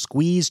episodes. The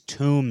Squeezed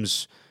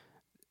Tombs,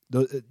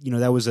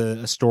 that was a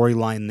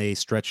storyline they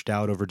stretched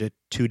out over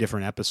two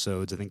different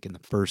episodes, I think, in the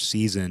first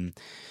season.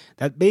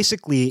 That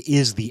basically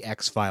is the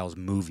X-Files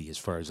movie, as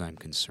far as I'm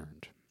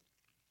concerned.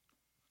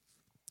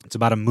 It's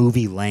about a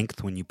movie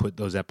length when you put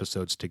those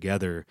episodes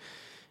together,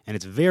 and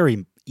it's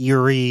very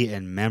eerie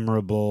and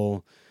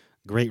memorable,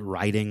 great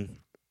writing.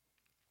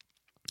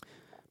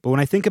 But when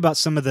I think about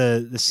some of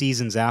the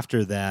seasons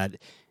after that,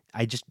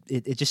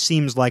 it just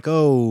seems like,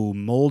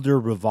 Mulder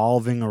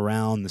revolving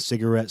around the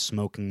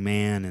cigarette-smoking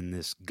man and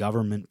this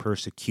government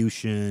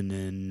persecution,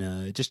 and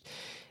it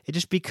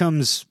just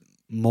becomes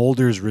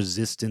Mulder's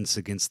resistance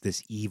against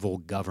this evil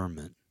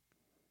government.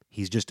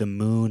 He's just a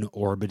moon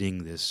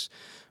orbiting this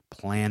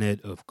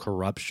planet of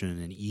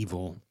corruption and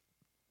evil.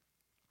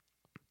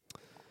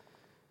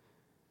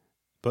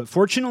 But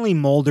fortunately,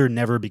 Mulder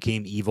never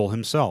became evil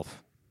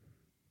himself.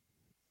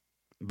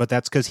 But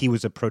that's because he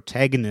was a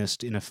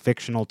protagonist in a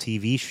fictional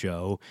TV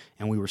show,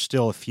 and we were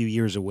still a few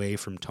years away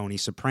from Tony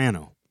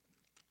Soprano.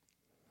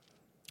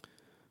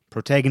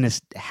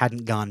 Protagonists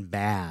hadn't gone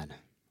bad,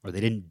 or they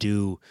didn't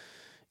do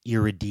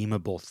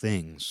irredeemable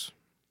things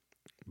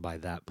by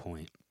that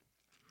point.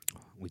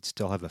 We'd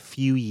still have a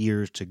few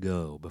years to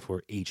go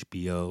before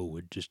HBO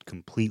would just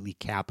completely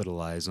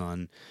capitalize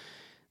on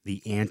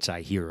the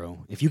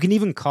anti-hero. If you can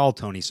even call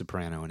Tony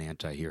Soprano an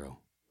anti-hero.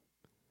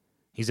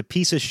 He's a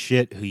piece of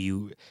shit who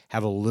you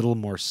have a little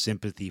more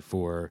sympathy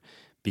for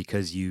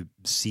because you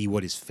see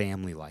what his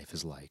family life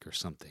is like or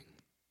something.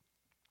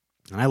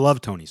 And I love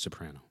Tony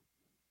Soprano.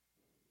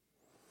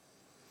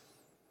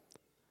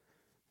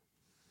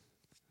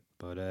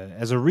 But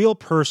as a real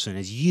person,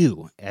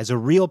 as a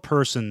real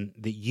person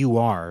that you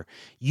are,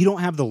 you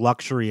don't have the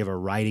luxury of a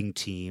writing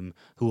team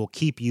who will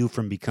keep you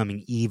from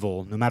becoming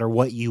evil no matter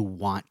what you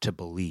want to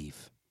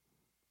believe.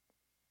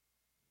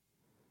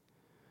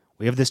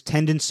 We have this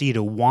tendency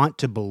to want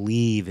to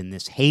believe in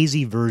this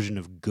hazy version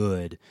of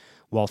good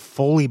while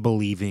fully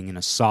believing in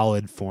a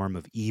solid form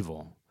of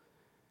evil.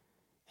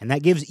 And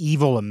that gives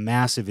evil a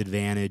massive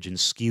advantage and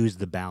skews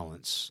the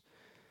balance.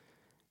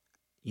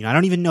 You know, I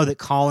don't even know that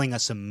calling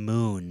us a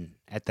moon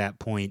at that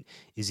point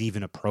is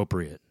even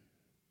appropriate.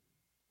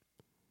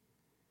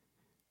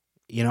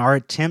 In our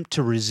attempt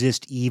to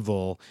resist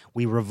evil,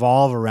 we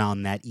revolve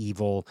around that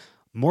evil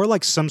more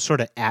like some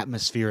sort of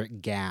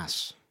atmospheric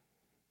gas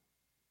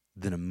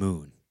than a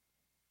moon.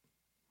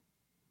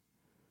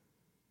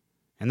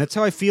 And that's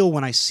how I feel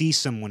when I see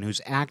someone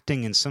who's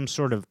acting in some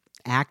sort of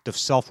act of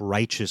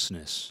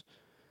self-righteousness.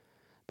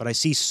 But I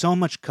see so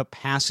much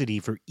capacity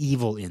for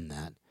evil in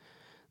that.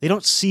 They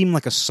don't seem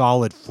like a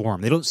solid form.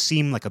 They don't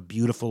seem like a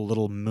beautiful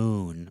little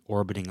moon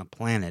orbiting a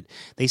planet.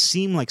 They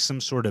seem like some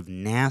sort of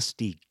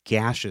nasty,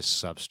 gaseous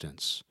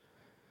substance.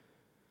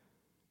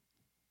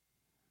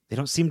 They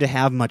don't seem to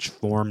have much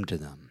form to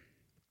them.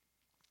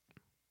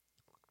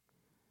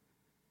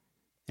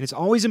 And it's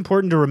always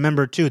important to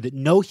remember, too, that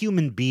no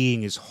human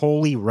being is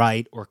wholly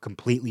right or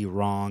completely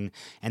wrong,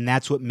 and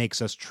that's what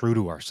makes us true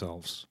to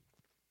ourselves.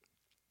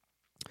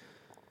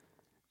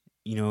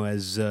 You know,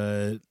 as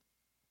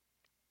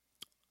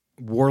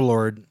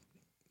Warlord,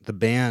 the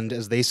band,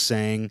 as they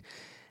sang,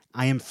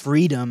 I am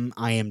freedom,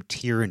 I am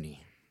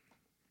tyranny.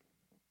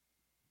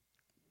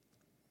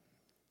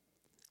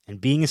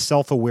 And being a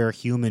self-aware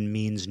human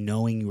means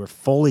knowing you are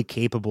fully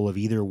capable of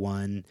either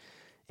one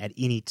at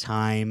any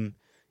time,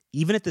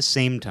 even at the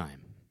same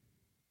time.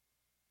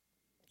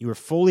 You are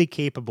fully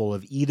capable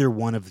of either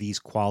one of these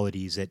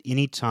qualities at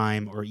any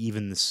time or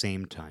even the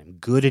same time.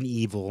 Good and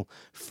evil,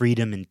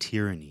 freedom and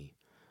tyranny,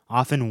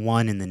 often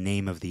one in the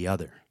name of the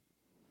other.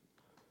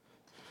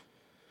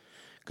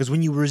 Because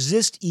when you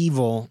resist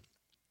evil,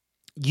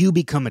 you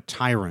become a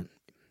tyrant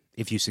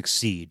if you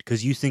succeed,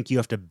 because you think you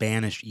have to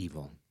banish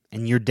evil.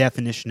 And your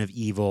definition of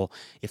evil,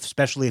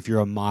 especially if you're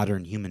a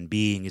modern human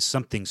being, is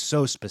something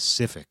so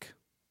specific.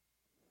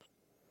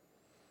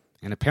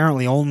 And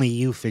apparently only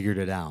you figured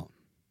it out.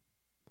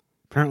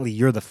 Apparently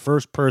you're the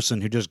first person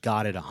who just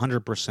got it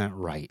 100%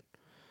 right.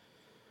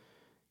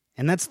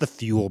 And that's the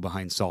fuel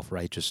behind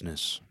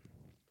self-righteousness.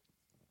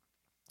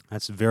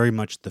 That's very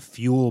much the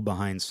fuel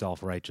behind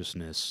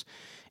self-righteousness,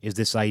 is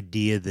this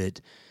idea that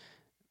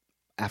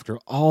after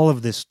all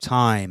of this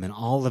time and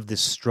all of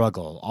this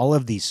struggle, all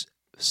of these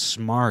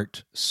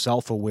smart,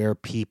 self-aware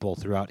people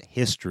throughout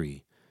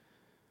history,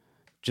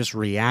 just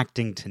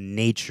reacting to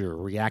nature,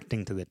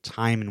 reacting to the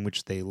time in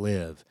which they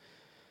live,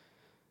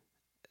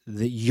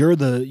 that you're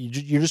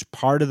just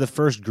part of the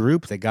first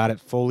group that got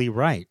it fully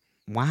right.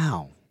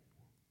 Wow.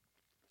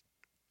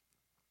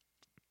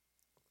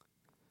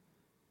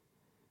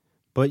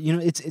 But, you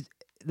know,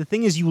 the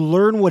thing is, you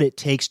learn what it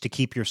takes to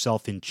keep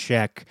yourself in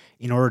check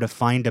in order to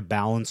find a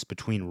balance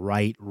between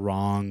right,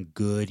 wrong,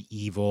 good,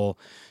 evil,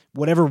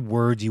 whatever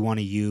words you want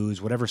to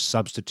use, whatever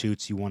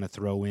substitutes you want to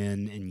throw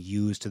in and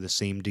use to the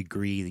same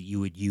degree that you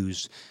would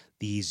use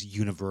these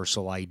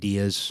universal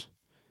ideas.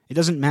 It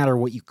doesn't matter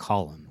what you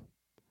call them.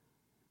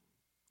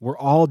 We're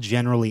all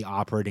generally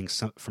operating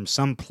from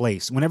some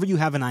place. Whenever you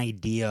have an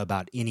idea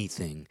about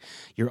anything,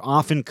 you're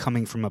often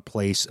coming from a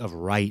place of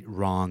right,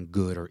 wrong,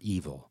 good, or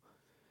evil.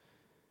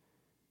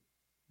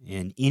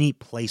 And any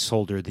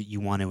placeholder that you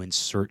want to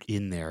insert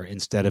in there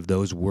instead of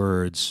those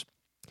words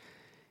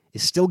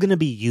is still going to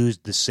be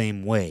used the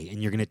same way,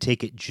 and you're going to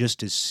take it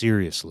just as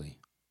seriously.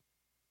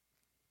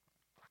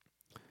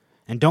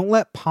 And don't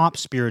let pop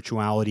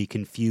spirituality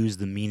confuse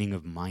the meaning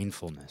of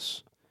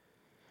mindfulness.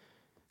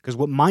 Because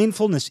what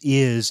mindfulness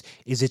is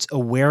its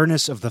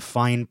awareness of the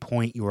fine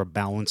point you are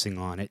balancing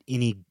on at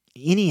any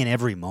and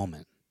every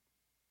moment.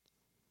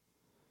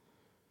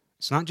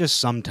 It's not just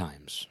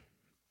sometimes.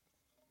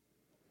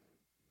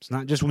 It's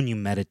not just when you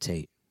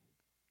meditate.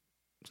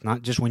 It's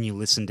not just when you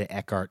listen to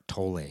Eckhart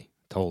Tolle,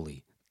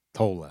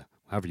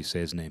 however you say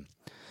his name.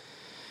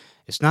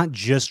 It's not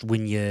just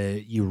when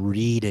you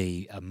read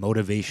a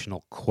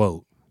motivational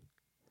quote.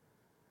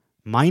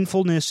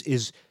 Mindfulness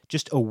is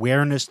just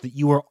awareness that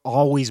you are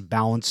always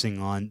balancing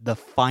on the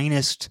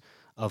finest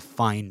of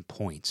fine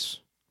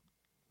points.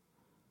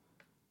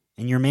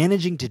 And you're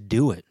managing to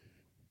do it.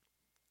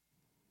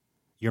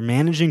 You're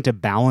managing to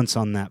balance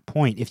on that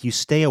point if you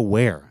stay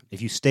aware,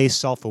 if you stay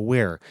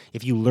self-aware,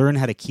 if you learn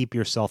how to keep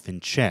yourself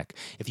in check,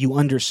 if you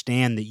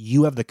understand that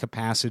you have the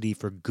capacity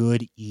for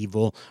good,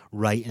 evil,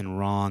 right, and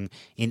wrong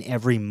in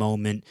every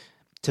moment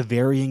to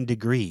varying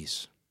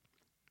degrees.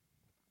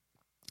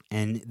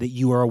 And that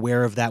you are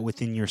aware of that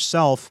within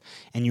yourself,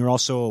 and you're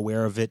also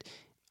aware of it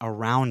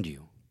around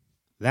you.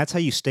 That's how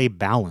you stay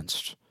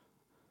balanced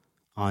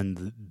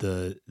on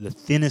the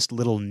thinnest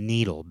little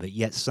needle, but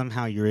yet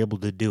somehow you're able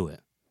to do it.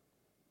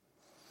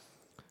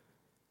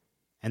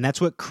 And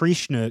that's what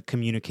Krishna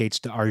communicates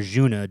to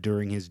Arjuna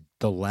during his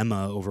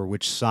dilemma over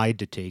which side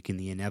to take in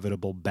the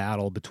inevitable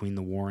battle between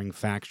the warring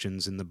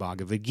factions in the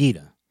Bhagavad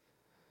Gita.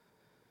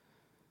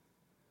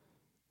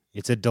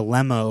 It's a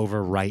dilemma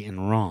over right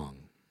and wrong.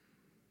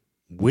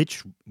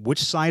 Which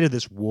side of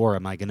this war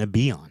am I going to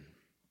be on?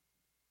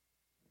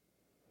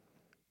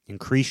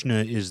 And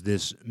Krishna is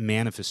this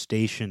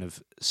manifestation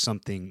of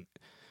something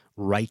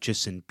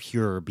righteous and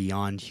pure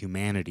beyond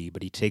humanity,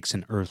 but he takes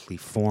an earthly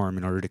form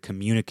in order to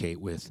communicate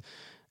with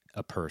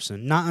a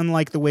person, not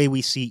unlike the way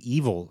we see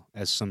evil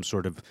as some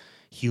sort of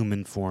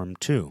human form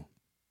too.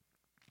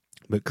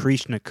 But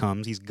Krishna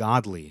comes, he's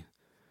godly,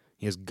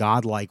 he has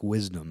godlike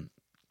wisdom,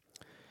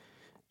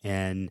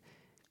 and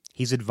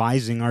he's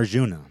advising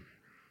Arjuna,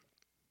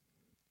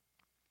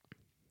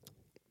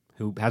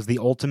 who has the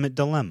ultimate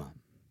dilemma.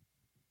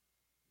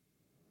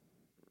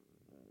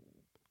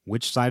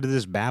 Which side of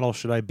this battle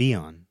should I be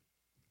on?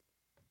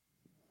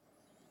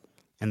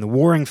 And the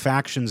warring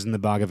factions in the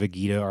Bhagavad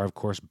Gita are, of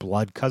course,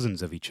 blood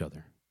cousins of each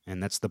other.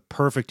 And that's the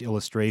perfect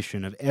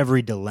illustration of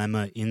every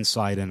dilemma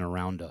inside and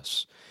around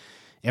us.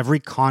 Every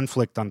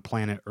conflict on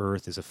planet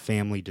Earth is a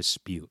family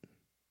dispute.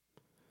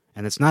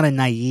 And it's not a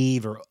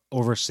naive or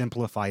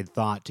oversimplified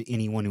thought to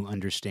anyone who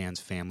understands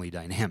family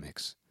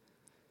dynamics.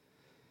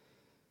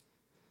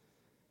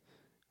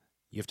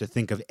 You have to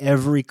think of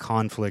every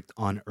conflict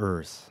on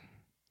Earth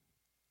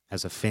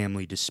as a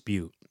family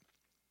dispute.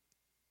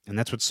 And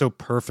that's what's so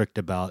perfect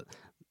about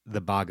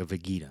the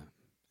Bhagavad Gita,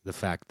 the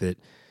fact that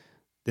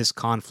this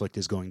conflict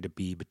is going to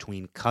be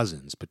between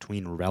cousins,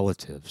 between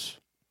relatives.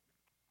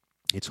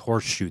 It's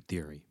horseshoe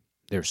theory.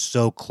 They're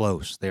so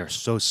close. They are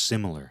so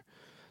similar.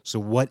 So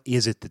what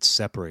is it that's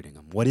separating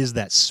them? What is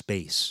that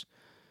space?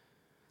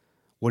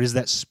 What is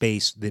that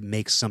space that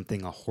makes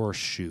something a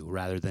horseshoe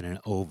rather than an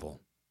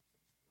oval?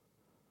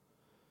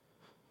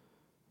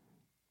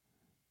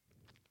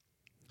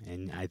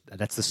 And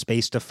that's the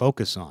space to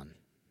focus on.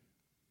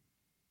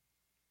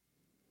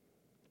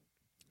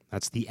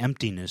 That's the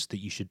emptiness that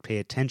you should pay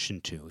attention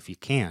to if you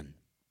can.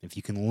 If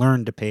you can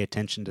learn to pay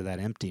attention to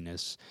that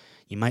emptiness,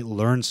 you might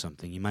learn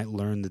something. You might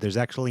learn that there's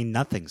actually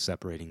nothing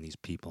separating these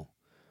people.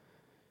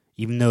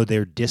 Even though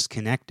they're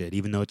disconnected,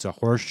 even though it's a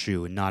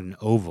horseshoe and not an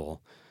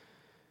oval,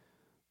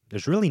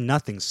 there's really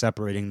nothing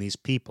separating these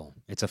people.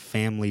 It's a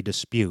family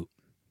dispute.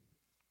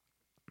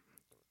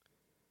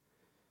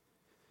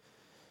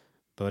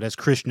 But as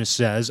Krishna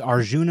says,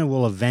 Arjuna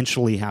will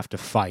eventually have to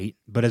fight.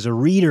 But as a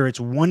reader,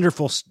 it's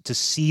wonderful to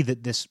see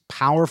that this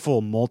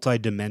powerful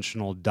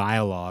multidimensional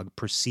dialogue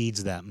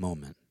precedes that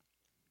moment.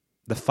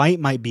 The fight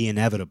might be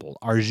inevitable.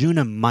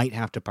 Arjuna might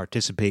have to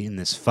participate in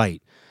this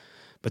fight.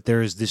 But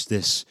there is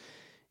this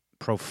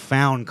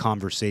profound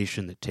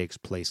conversation that takes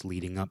place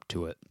leading up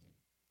to it.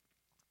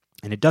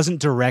 And it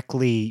doesn't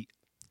directly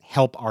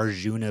help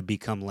Arjuna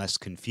become less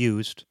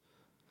confused.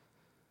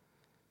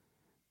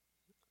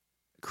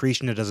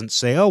 Krishna doesn't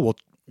say, oh, well,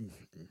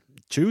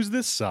 choose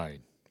this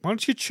side. Why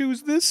don't you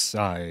choose this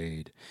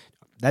side?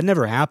 That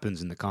never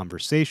happens in the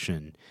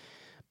conversation.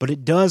 But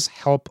it does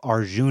help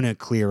Arjuna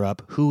clear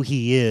up who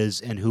he is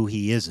and who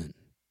he isn't.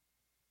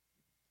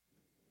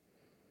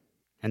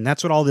 And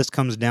that's what all this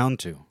comes down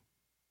to.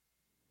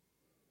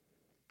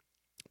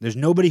 There's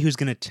nobody who's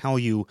going to tell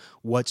you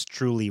what's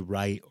truly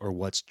right or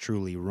what's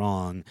truly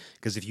wrong,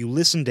 because if you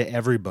listen to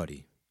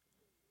everybody,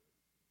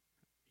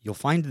 you'll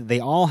find that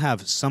they all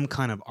have some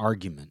kind of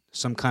argument,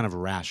 some kind of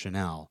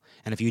rationale.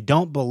 And if you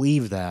don't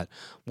believe that,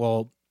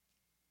 well,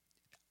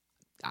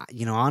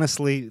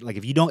 honestly, like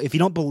if you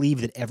don't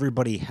believe that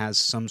everybody has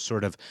some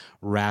sort of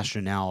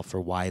rationale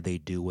for why they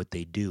do what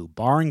they do,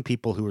 barring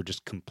people who are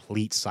just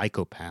complete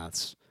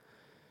psychopaths,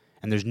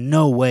 and there's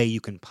no way you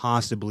can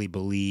possibly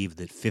believe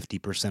that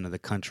 50% of the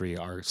country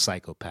are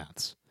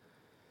psychopaths.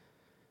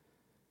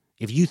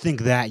 If you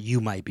think that,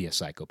 you might be a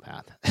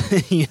psychopath.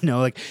 If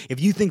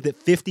you think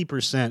that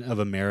 50% of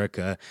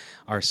America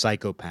are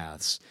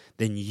psychopaths,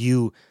 then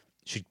you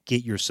should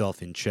get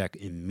yourself in check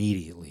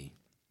immediately.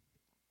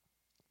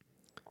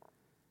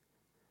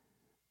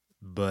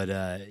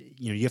 But,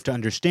 you have to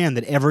understand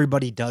that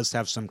everybody does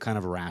have some kind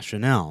of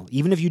rationale.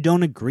 Even if you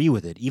don't agree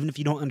with it, even if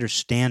you don't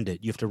understand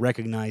it, you have to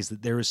recognize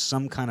that there is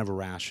some kind of a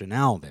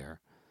rationale there.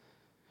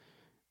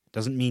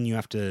 Doesn't mean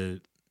you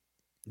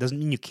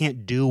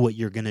can't do what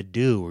you're going to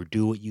do or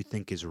do what you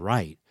think is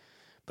right.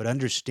 But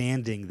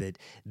understanding that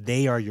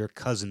they are your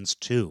cousins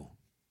too.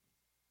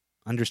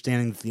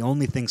 Understanding that the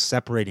only thing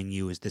separating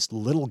you is this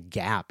little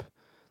gap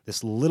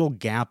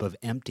of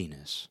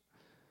emptiness.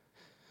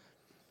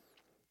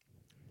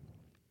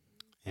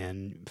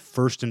 And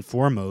first and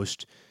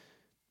foremost,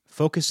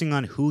 focusing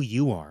on who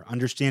you are,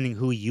 understanding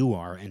who you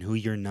are and who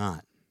you're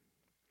not.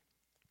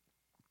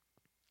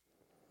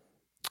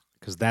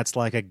 Because that's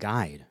like a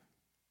guide.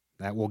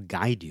 That will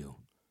guide you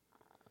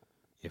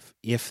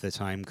if the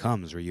time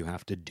comes where you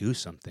have to do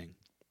something.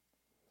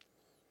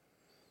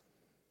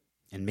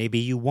 And maybe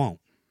you won't.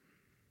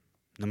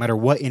 No matter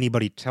what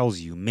anybody tells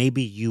you,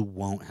 maybe you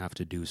won't have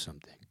to do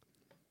something.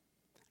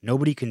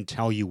 Nobody can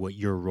tell you what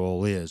your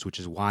role is, which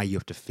is why you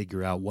have to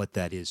figure out what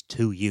that is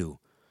to you.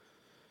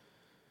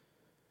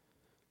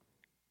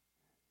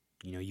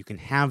 You know, you can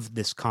have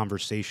this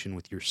conversation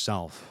with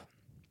yourself.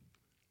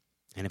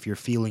 And if you're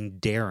feeling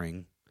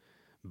daring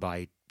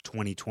by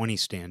 2020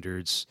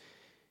 standards,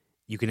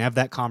 you can have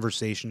that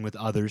conversation with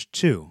others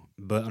too.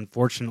 But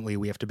unfortunately,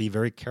 we have to be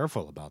very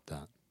careful about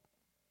that.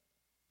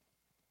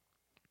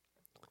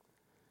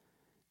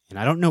 And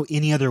I don't know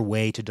any other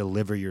way to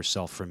deliver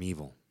yourself from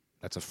evil.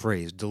 That's a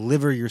phrase.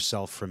 Deliver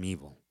yourself from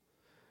evil.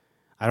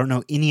 I don't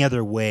know any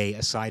other way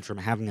aside from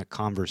having a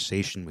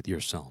conversation with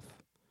yourself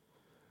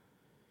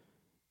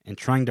and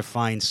trying to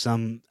find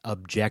some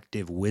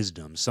objective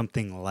wisdom,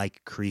 something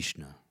like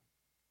Krishna.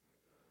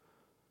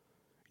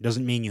 It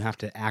doesn't mean you have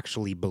to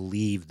actually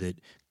believe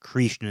that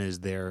Krishna is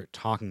there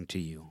talking to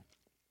you.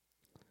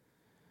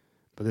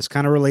 But this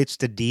kind of relates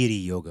to deity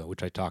yoga,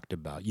 which I talked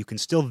about. You can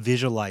still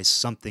visualize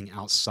something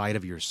outside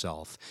of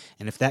yourself.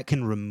 And if that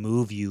can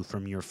remove you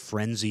from your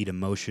frenzied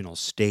emotional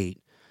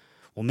state,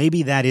 well,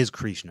 maybe that is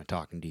Krishna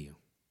talking to you.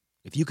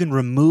 If you can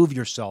remove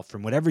yourself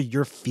from whatever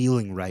you're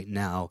feeling right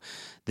now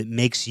that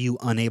makes you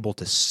unable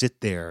to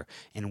sit there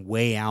and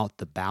weigh out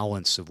the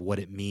balance of what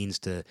it means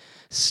to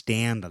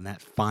stand on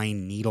that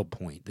fine needle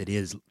point that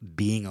is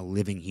being a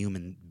living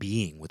human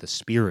being with a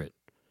spirit,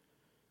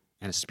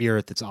 and a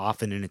spirit that's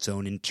often in its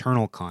own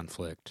internal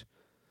conflict.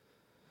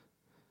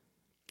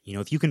 You know,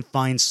 if you can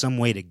find some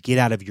way to get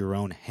out of your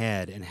own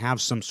head and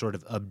have some sort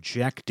of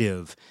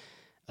objective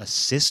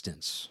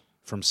assistance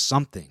from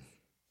something,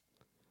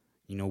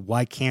 you know,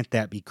 why can't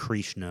that be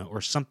Krishna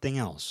or something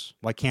else?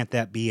 Why can't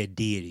that be a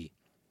deity?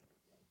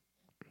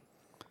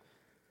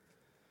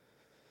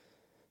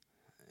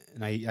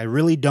 And I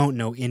really don't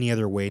know any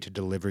other way to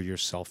deliver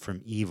yourself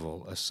from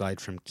evil aside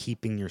from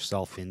keeping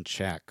yourself in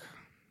check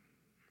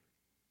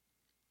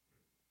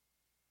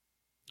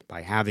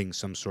by having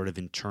some sort of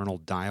internal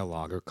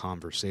dialogue or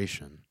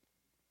conversation.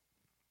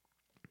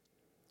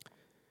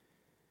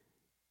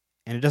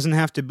 And it doesn't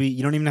have to be,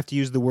 you don't even have to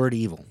use the word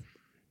evil.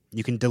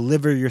 You can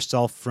deliver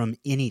yourself from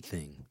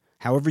anything,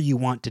 however you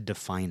want to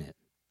define it.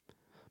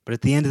 But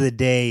at the end of the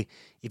day,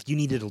 if you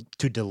need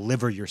to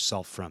deliver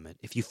yourself from it,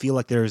 if you feel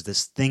like there is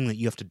this thing that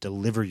you have to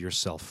deliver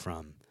yourself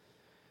from,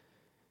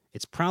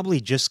 it's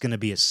probably just going to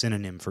be a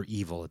synonym for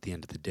evil at the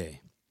end of the day.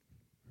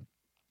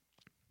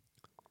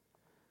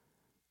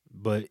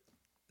 But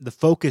the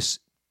focus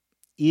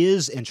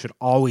is and should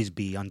always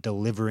be on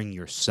delivering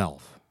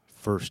yourself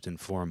first and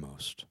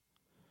foremost.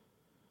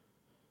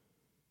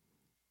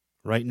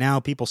 Right now,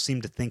 people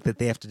seem to think that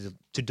they have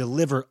to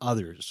deliver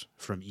others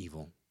from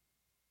evil.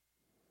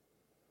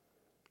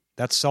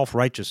 That's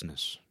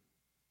self-righteousness.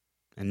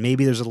 And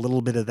maybe there's a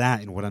little bit of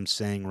that in what I'm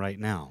saying right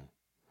now.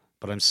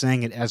 But I'm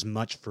saying it as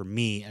much for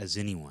me as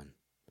anyone.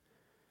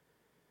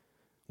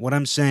 What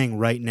I'm saying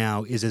right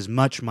now is as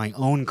much my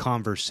own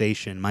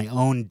conversation, my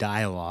own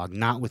dialogue,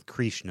 not with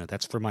Krishna.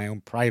 That's for my own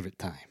private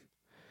time.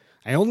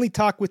 I only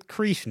talk with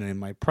Krishna in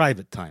my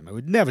private time. I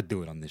would never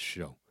do it on this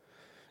show.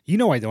 You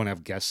know I don't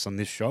have guests on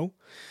this show.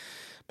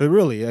 But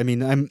really, I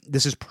mean,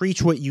 this is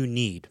preach what you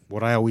need,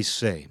 what I always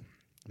say.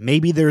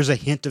 Maybe there's a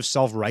hint of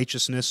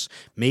self-righteousness.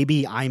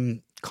 Maybe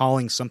I'm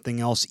calling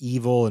something else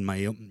evil, and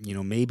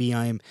maybe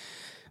I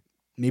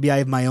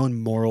have my own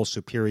moral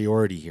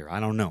superiority here. I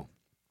don't know.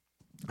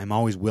 I'm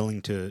always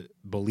willing to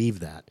believe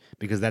that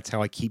because that's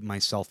how I keep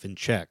myself in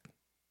check.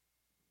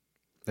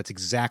 That's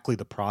exactly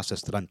the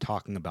process that I'm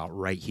talking about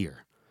right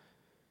here,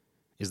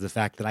 is the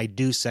fact that I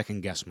do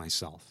second-guess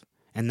myself.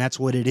 And that's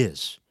what it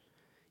is.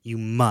 You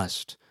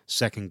must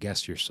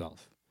second-guess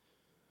yourself.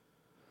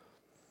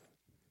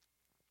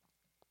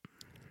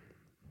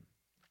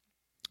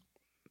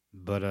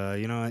 But,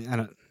 I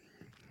don't,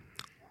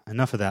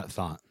 enough of that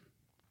thought.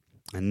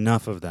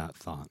 Enough of that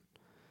thought.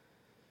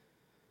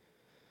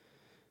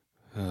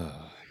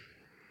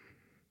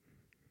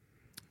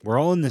 We're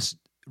all in this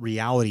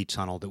reality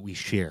tunnel that we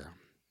share.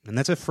 And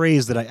that's a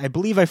phrase that I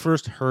believe I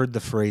first heard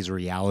the phrase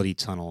reality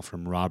tunnel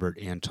from Robert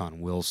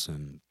Anton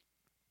Wilson.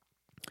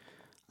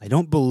 I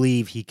don't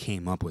believe he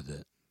came up with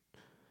it,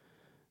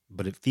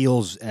 but it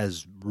feels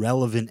as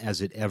relevant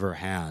as it ever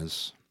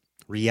has.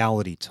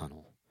 Reality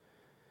tunnel.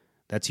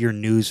 That's your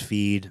news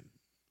feed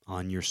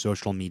on your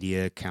social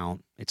media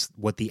account. It's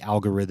what the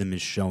algorithm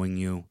is showing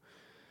you.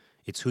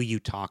 It's who you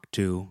talk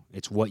to.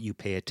 It's what you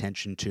pay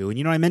attention to.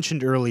 And, I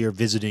mentioned earlier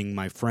visiting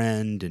my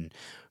friend, and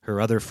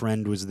her other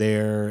friend was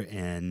there,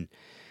 and,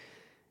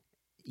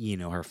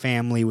 her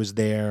family was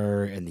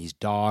there, and these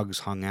dogs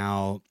hung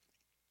out.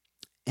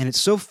 And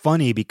it's so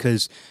funny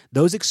because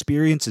those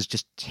experiences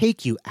just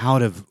take you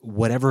out of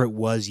whatever it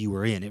was you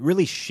were in. It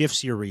really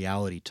shifts your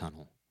reality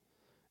tunnel,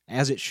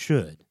 as it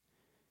should.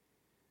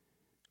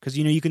 Because,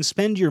 you can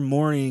spend your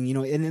morning,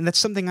 and that's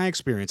something I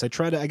experience. I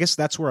guess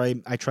that's where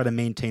I try to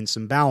maintain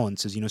some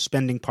balance is,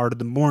 spending part of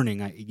the morning,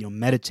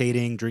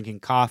 meditating,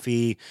 drinking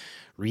coffee,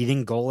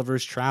 reading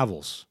Gulliver's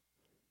Travels.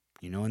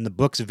 And the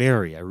books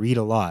vary. I read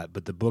a lot,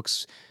 but the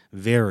books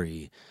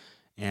vary.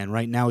 And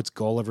right now it's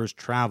Gulliver's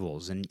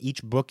Travels. And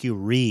each book you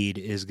read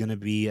is going to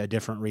be a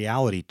different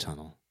reality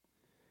tunnel.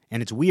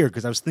 And it's weird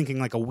because I was thinking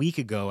like a week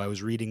ago, I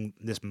was reading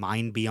this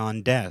Mind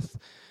Beyond Death,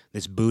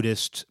 this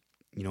Buddhist,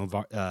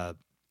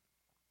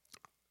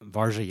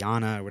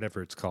 Vajrayana or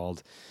whatever it's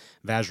called.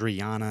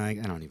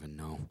 Vajrayana, I don't even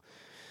know.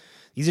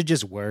 These are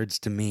just words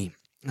to me.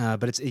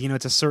 But it's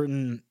a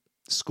certain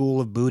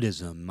school of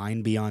Buddhism,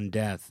 Mind Beyond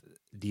Death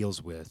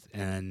deals with.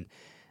 And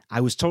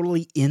I was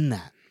totally in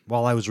that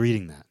while I was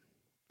reading that.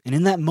 And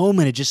in that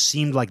moment, it just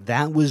seemed like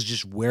that was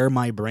just where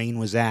my brain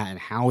was at and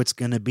how it's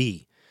going to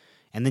be.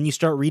 And then you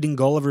start reading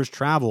Gulliver's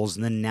Travels,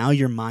 and then now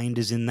your mind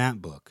is in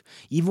that book.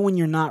 Even when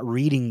you're not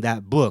reading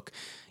that book,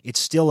 it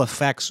still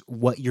affects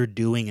what you're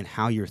doing and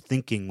how you're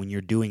thinking when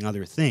you're doing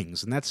other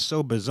things. And that's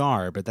so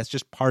bizarre, but that's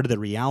just part of the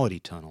reality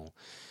tunnel.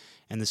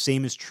 And the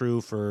same is true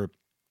for,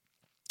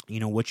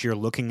 what you're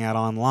looking at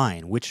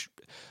online, which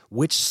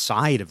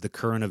side of the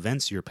current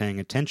events you're paying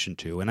attention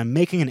to. And I'm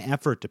making an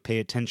effort to pay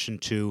attention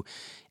to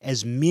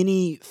as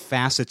many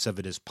facets of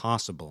it as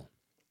possible.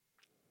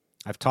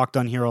 I've talked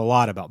on here a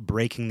lot about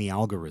breaking the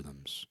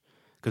algorithms,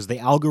 because the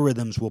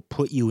algorithms will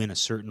put you in a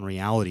certain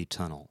reality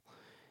tunnel,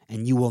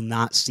 and you will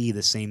not see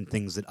the same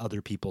things that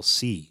other people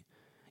see.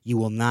 You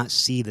will not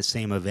see the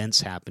same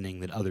events happening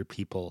that other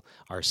people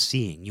are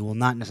seeing. You will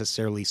not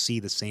necessarily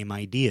see the same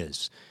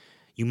ideas.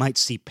 You might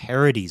see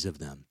parodies of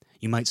them.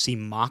 You might see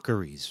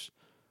mockeries.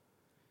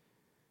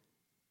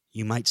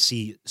 You might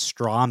see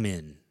straw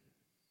men,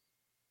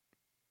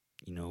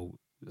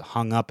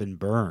 hung up and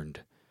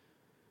burned.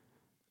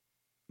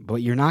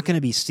 But you're not going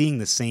to be seeing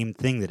the same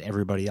thing that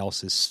everybody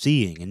else is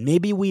seeing. And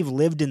maybe we've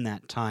lived in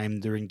that time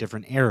during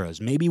different eras.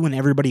 Maybe when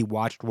everybody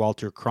watched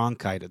Walter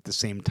Cronkite at the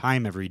same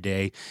time every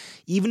day,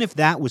 even if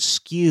that was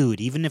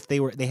skewed, even if they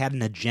had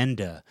an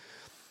agenda,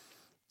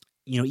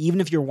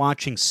 even if you're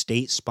watching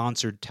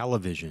state-sponsored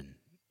television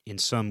in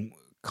some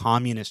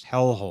communist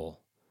hellhole,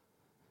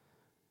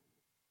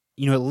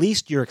 at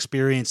least you're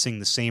experiencing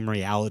the same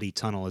reality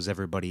tunnel as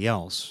everybody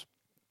else.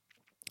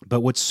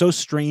 But what's so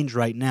strange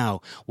right now,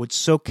 what's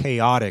so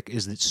chaotic,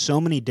 is that so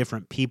many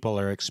different people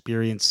are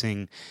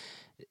experiencing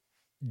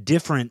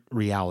different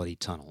reality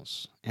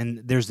tunnels.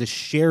 And there's this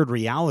shared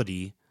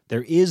reality.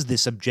 There is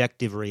this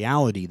objective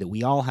reality that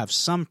we all have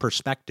some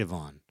perspective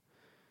on,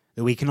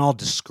 that we can all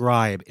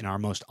describe in our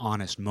most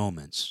honest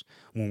moments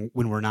when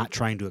we're not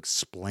trying to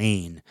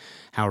explain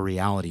how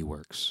reality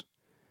works.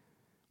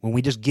 When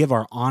we just give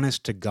our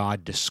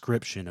honest-to-God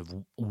description of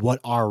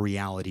what our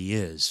reality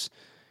is,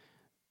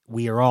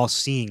 we are all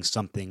seeing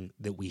something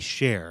that we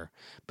share,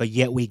 but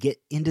yet we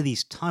get into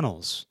these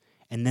tunnels,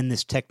 and then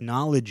this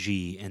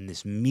technology and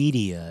this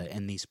media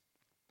and these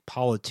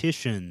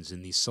politicians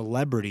and these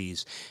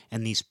celebrities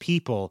and these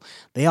people,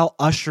 they all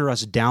usher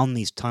us down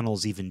these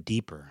tunnels even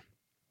deeper.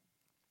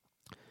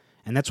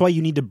 And that's why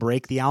you need to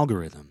break the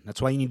algorithm.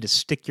 That's why you need to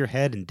stick your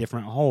head in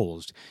different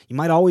holes. You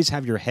might always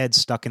have your head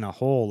stuck in a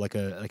hole like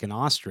an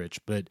ostrich,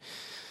 but,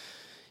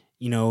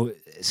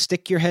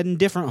 stick your head in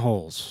different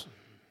holes.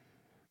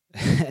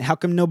 How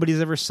come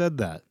nobody's ever said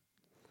that?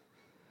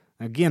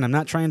 Again, I'm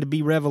not trying to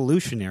be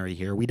revolutionary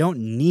here. We don't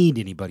need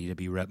anybody to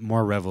be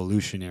more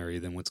revolutionary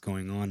than what's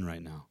going on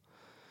right now.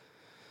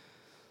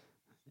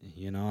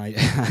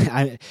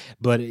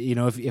 But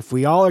if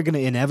we all are going to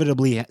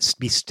inevitably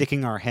be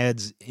sticking our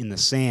heads in the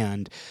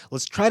sand,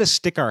 let's try to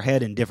stick our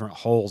head in different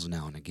holes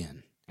now and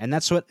again. And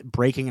that's what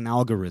breaking an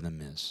algorithm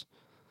is.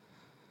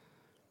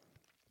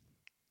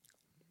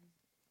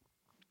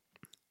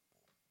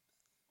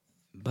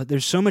 But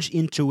there's so much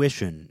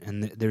intuition,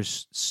 and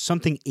there's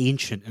something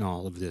ancient in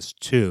all of this,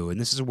 too.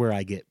 And this is where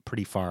I get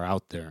pretty far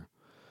out there,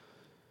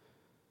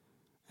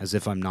 as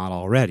if I'm not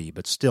already.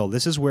 But still,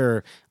 this is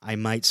where I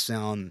might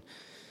sound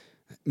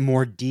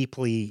more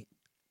deeply,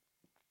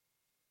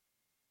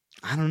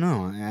 I don't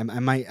know,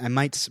 I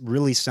might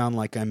really sound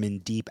like I'm in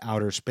deep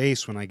outer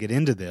space when I get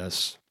into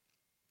this.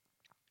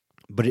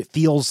 But it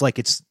feels like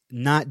it's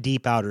not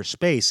deep outer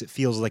space. It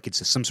feels like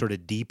it's some sort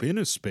of deep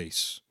inner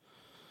space.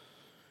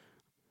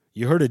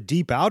 You heard of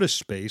deep outer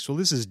space. Well,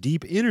 this is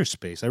deep inner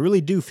space. I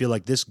really do feel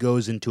like this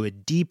goes into a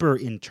deeper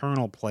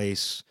internal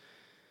place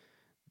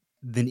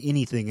than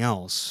anything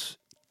else.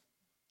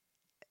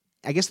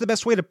 I guess the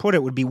best way to put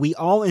it would be we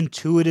all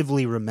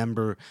intuitively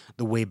remember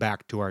the way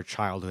back to our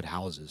childhood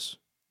houses.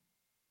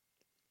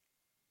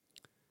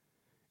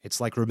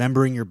 It's like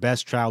remembering your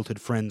best childhood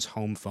friend's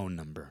home phone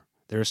number.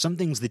 There are some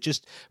things that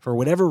just, for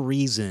whatever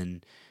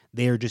reason,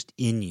 they are just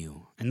in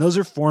you. And those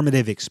are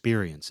formative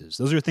experiences.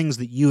 Those are things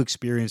that you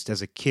experienced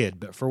as a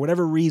kid, but for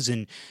whatever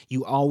reason,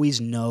 you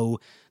always know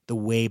the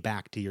way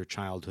back to your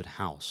childhood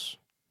house.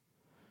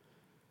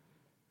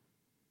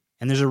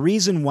 And there's a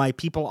reason why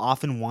people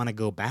often want to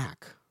go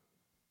back.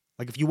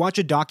 Like if you watch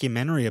a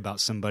documentary about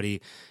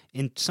somebody,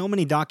 in so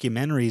many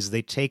documentaries,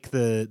 they take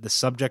the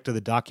subject of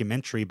the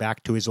documentary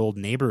back to his old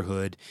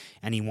neighborhood,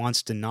 and he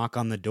wants to knock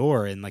on the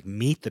door and like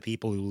meet the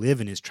people who live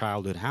in his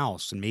childhood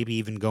house and maybe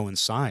even go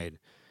inside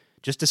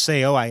just to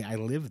say, oh, I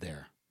live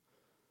there.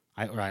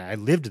 I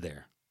lived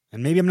there.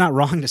 And maybe I'm not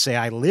wrong to say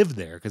I lived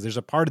there, because there's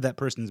a part of that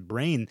person's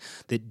brain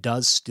that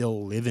does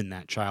still live in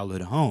that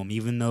childhood home,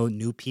 even though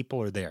new people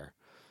are there.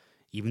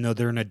 Even though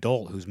they're an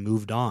adult who's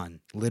moved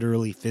on,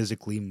 literally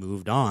physically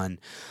moved on,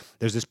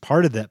 there's this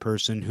part of that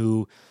person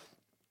who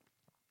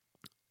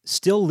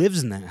still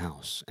lives in that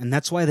house. And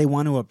that's why they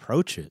want to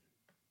approach it.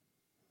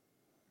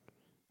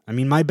 I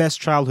mean, my best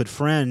childhood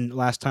friend,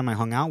 last time I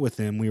hung out with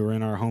him, we were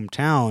in our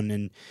hometown,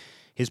 and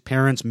his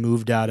parents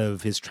moved out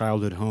of his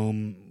childhood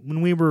home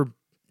when we were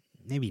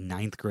maybe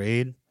 9th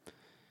grade.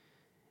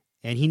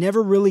 And he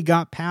never really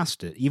got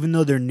past it. Even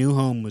though their new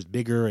home was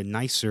bigger and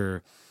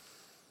nicer,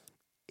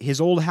 his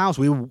old house,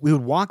 we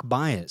would walk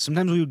by it.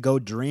 Sometimes we would go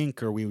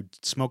drink or we would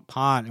smoke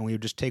pot, and we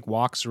would just take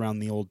walks around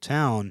the old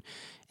town,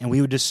 and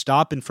we would just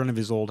stop in front of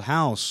his old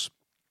house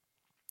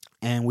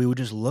and we would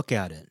just look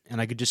at it. And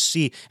I could just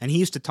see, and he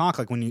used to talk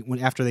like when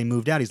after they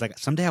moved out, he's like,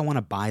 someday I want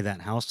to buy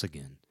that house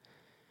again.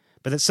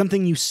 But that's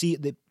something you see,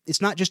 that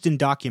it's not just in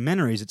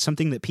documentaries, it's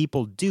something that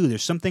people do.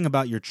 There's something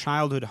about your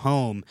childhood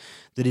home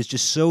that is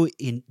just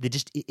that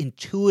just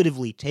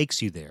intuitively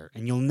takes you there,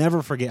 and you'll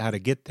never forget how to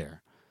get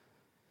there.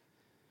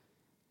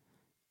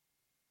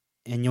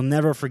 And you'll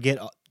never forget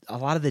a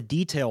lot of the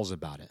details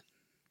about it.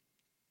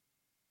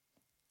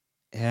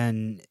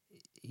 And,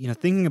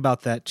 thinking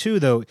about that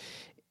too, though,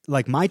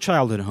 like my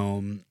childhood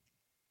home,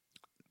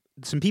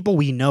 some people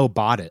we know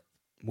bought it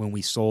when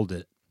we sold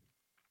it.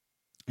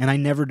 And I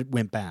never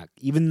went back.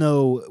 Even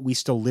though we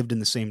still lived in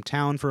the same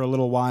town for a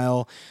little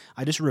while,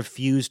 I just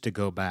refused to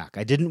go back.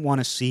 I didn't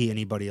want to see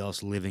anybody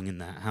else living in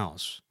that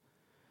house.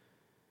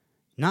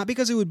 Not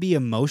because it would be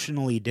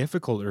emotionally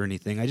difficult or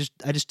anything. I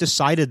just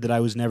decided that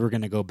I was never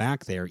going to go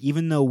back there,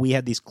 even though we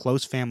had these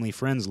close family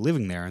friends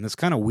living there, and that's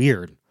kind of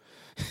weird.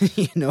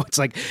 It's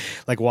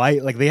like why,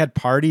 like they had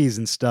parties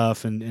and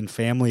stuff and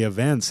family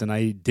events, and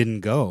I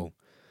didn't go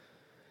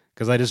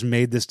because I just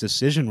made this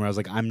decision where I was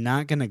like, I'm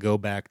not going to go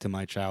back to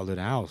my childhood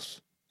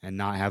house and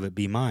not have it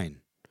be mine.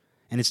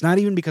 And it's not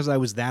even because I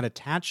was that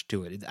attached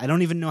to it. I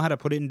don't even know how to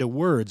put it into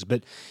words,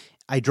 but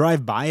I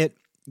drive by it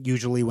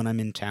usually when I'm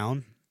in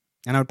town.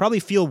 And I would probably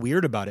feel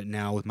weird about it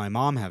now with my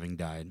mom having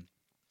died.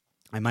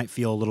 I might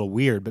feel a little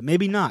weird, but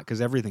maybe not,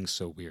 because everything's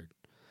so weird.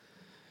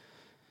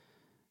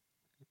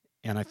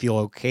 And I feel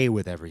okay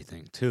with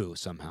everything, too,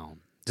 somehow.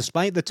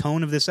 Despite the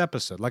tone of this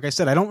episode. Like I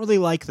said, I don't really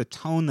like the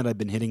tone that I've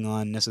been hitting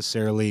on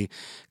necessarily,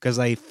 because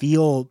I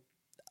feel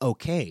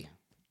okay.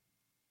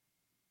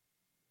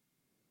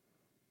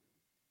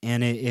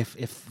 And if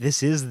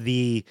this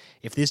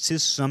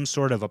is some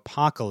sort of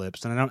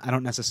apocalypse, and I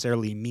don't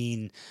necessarily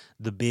mean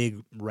the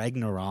big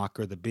Ragnarok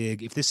or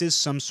if this is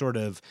some sort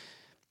of,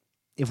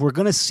 if we're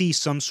going to see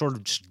some sort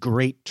of just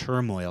great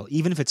turmoil,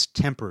 even if it's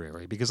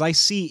temporary, because I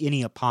see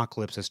any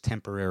apocalypse as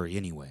temporary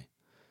anyway.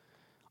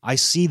 I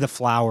see the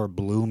flower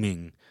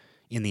blooming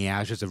in the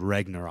ashes of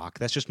Ragnarok.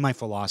 That's just my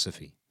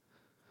philosophy.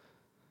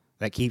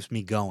 That keeps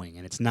me going,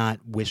 and it's not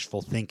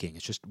wishful thinking.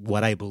 It's just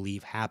what I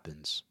believe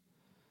happens.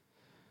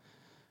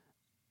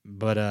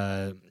 But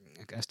I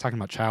was talking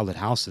about childhood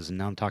houses, and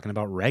now I'm talking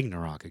about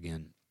Ragnarok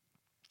again.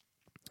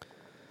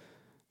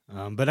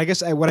 But I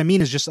guess what I mean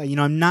is just,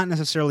 I'm not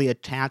necessarily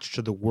attached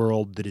to the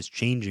world that is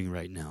changing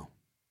right now.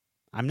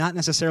 I'm not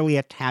necessarily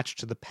attached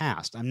to the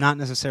past. I'm not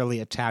necessarily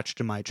attached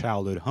to my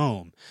childhood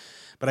home.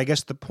 But I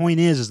guess the point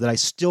is that I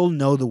still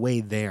know the way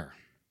there.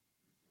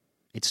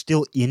 It's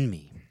still in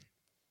me.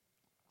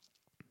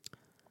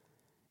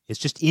 It's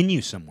just in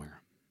you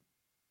somewhere.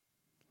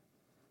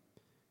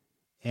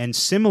 And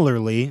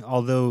similarly,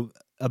 although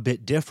a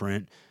bit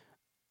different,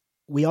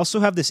 we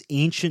also have this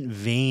ancient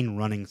vein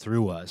running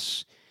through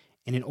us,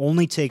 and it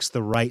only takes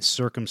the right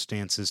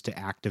circumstances to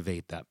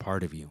activate that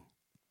part of you.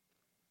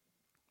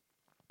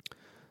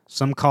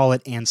 Some call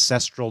it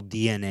ancestral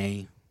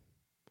DNA.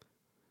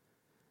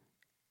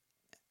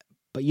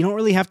 But you don't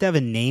really have to have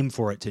a name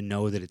for it to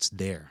know that it's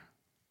there.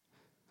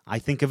 I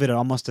think of it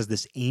almost as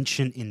this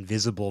ancient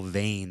invisible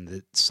vein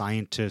that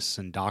scientists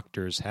and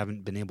doctors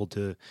haven't been able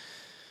to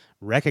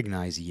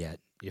recognize yet,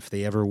 if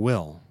they ever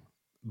will.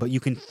 But you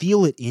can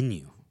feel it in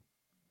you.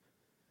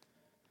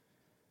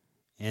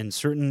 And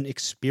certain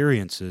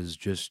experiences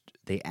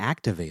they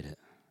activate it.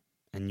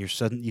 And you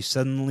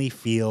suddenly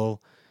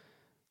feel,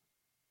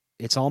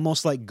 it's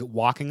almost like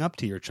walking up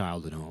to your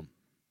childhood home.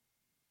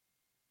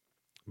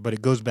 But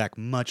it goes back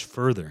much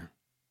further.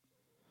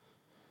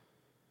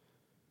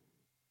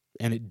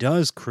 And it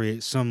does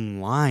create some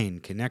line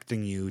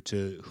connecting you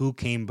to who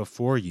came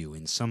before you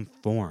in some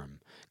form.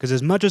 Because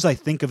as much as I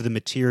think of the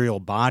material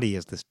body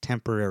as this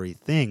temporary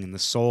thing, and the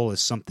soul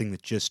as something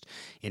that just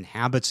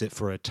inhabits it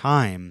for a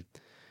time,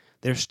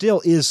 there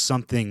still is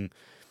something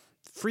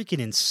freaking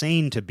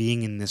insane to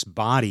being in this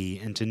body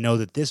and to know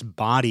that this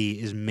body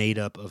is made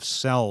up of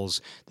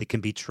cells that can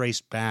be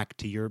traced back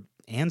to your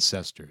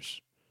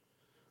ancestors,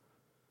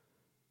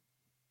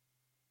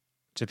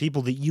 to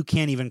people that you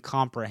can't even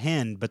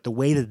comprehend, but the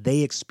way that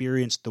they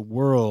experienced the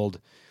world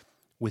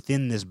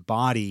within this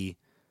body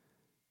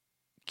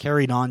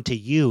carried on to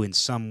you in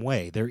some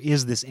way. There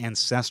is this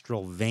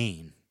ancestral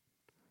vein.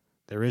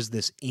 There is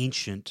this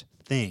ancient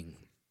thing.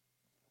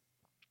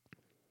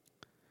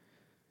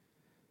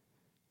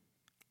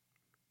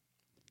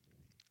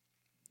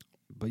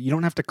 But you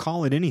don't have to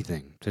call it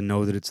anything to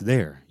know that it's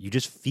there. You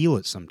just feel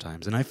it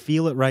sometimes, and I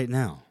feel it right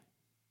now.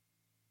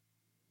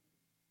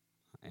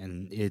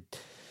 And it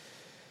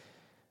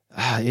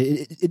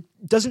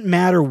doesn't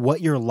matter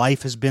what your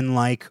life has been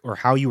like or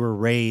how you were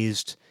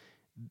raised.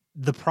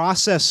 The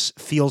process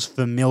feels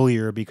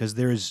familiar because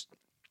there's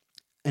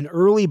an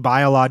early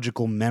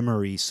biological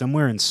memory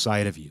somewhere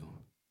inside of you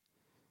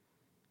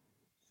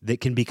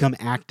that can become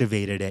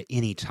activated at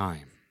any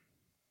time.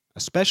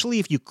 Especially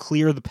if you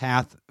clear the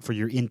path for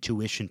your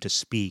intuition to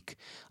speak,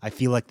 I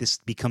feel like this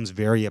becomes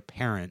very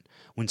apparent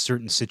when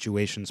certain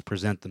situations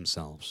present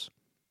themselves.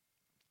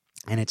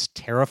 And it's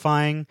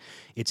terrifying,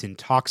 it's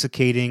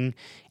intoxicating,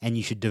 and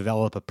you should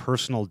develop a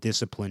personal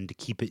discipline to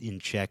keep it in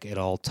check at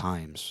all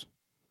times.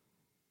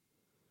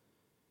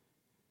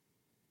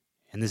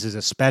 And this is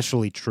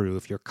especially true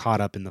if you're caught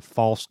up in the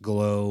false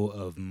glow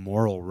of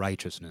moral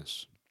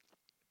righteousness.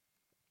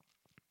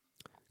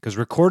 Because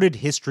recorded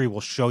history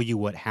will show you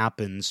what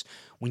happens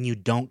when you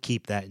don't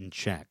keep that in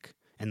check.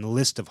 And the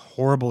list of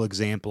horrible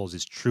examples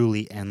is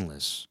truly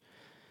endless.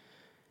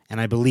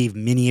 And I believe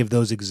many of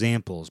those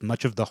examples,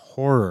 much of the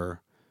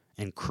horror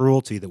and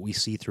cruelty that we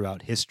see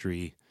throughout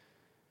history,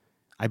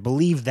 I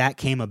believe that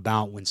came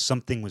about when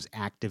something was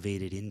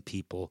activated in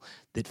people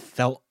that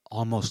felt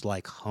almost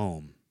like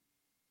home.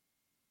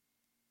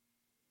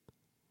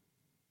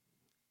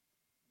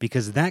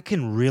 Because that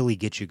can really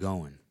get you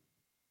going.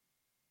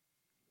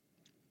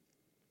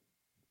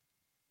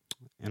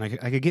 And I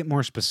could get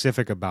more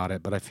specific about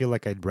it, but I feel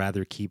like I'd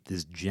rather keep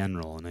this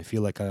general, and I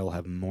feel like I'll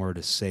have more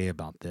to say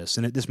about this.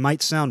 And this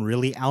might sound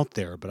really out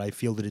there, but I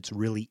feel that it's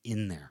really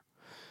in there.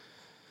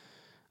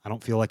 I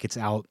don't feel like it's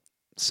out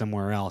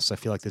somewhere else. I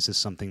feel like this is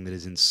something that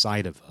is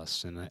inside of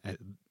us. And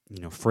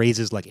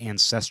phrases like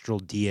ancestral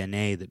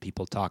DNA that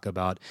people talk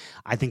about,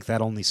 I think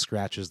that only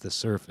scratches the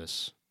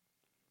surface.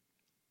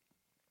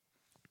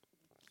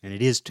 And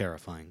it is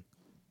terrifying.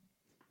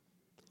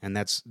 And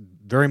that's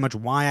very much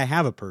why I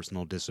have a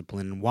personal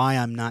discipline and why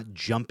I'm not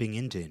jumping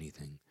into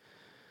anything.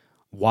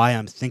 Why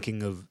I'm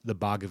thinking of the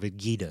Bhagavad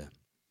Gita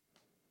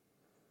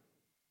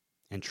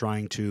and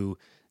trying to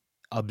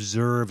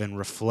observe and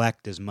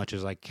reflect as much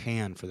as I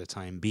can for the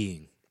time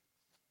being.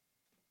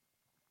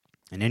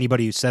 And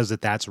anybody who says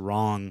that that's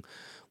wrong,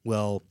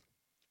 well,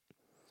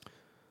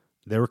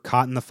 they were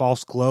caught in the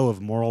false glow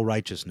of moral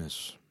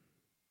righteousness.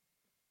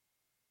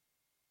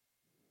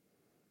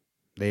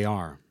 They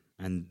are.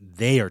 And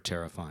they are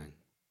terrifying.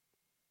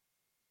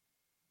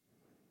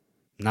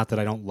 Not that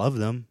I don't love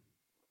them.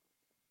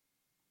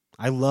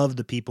 I love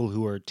the people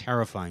who are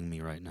terrifying me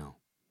right now.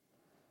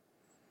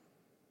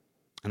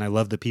 And I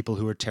love the people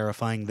who are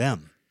terrifying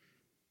them.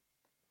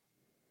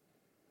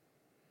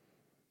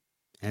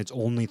 And it's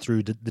only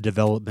through the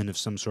development of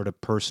some sort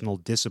of personal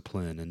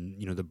discipline and,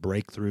 the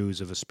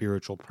breakthroughs of a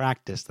spiritual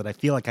practice that I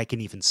feel like I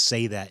can even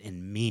say that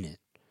and mean it.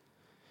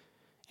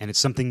 And it's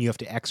something you have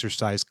to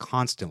exercise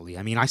constantly.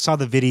 I mean, I saw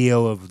the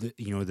video of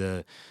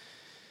the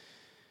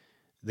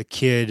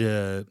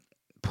kid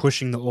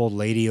pushing the old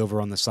lady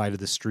over on the side of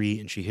the street,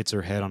 and she hits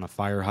her head on a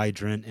fire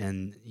hydrant.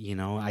 And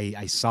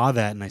I saw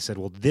that, and I said,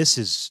 "Well, this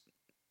is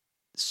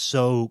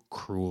so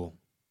cruel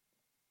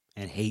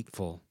and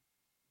hateful."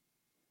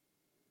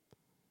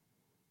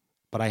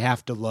 But I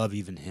have to love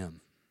even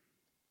him.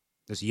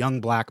 This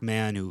young black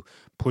man who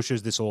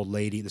pushes this old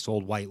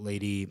white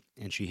lady,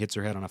 and she hits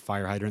her head on a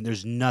fire hydrant.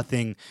 There's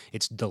nothing,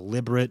 it's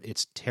deliberate,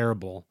 it's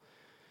terrible.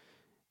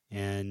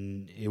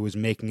 And it was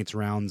making its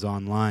rounds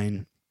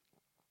online.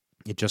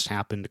 It just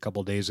happened a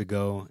couple days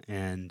ago,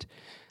 and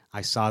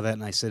I saw that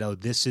and I said, oh,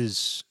 this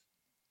is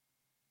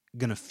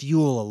going to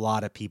fuel a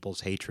lot of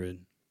people's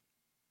hatred.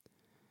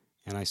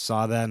 And I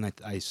saw that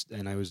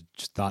and I was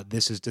just thought,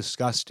 this is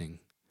disgusting.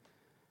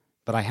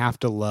 But I have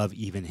to love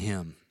even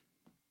him.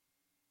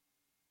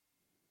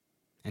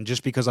 And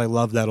just because I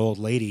love that old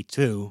lady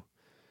too,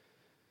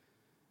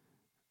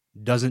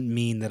 doesn't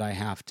mean that I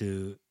have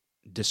to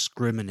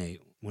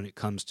discriminate when it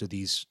comes to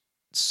these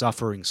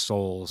suffering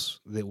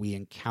souls that we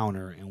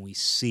encounter and we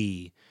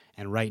see.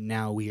 And right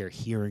now we are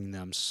hearing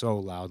them so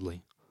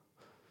loudly.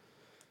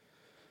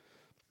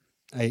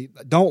 I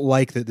don't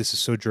like that this is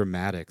so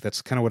dramatic.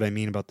 That's kind of what I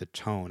mean about the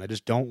tone. I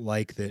just don't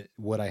like that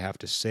what I have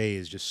to say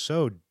is just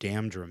so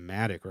damn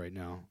dramatic right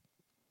now.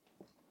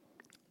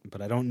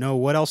 But I don't know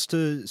what else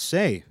to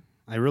say.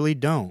 I really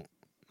don't.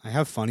 I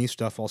have funny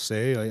stuff I'll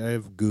say. I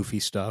have goofy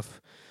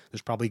stuff.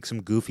 There's probably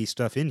some goofy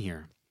stuff in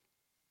here.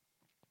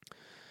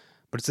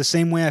 But it's the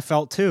same way I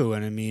felt too.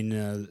 And I mean,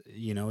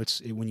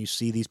 when you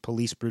see these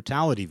police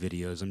brutality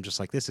videos, I'm just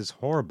like, this is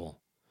horrible.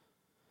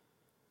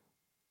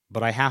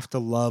 But I have to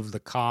love the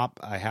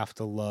cop. I have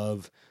to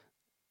love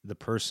the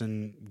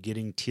person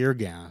getting tear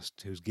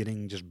gassed, who's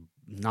getting just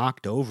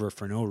knocked over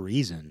for no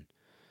reason.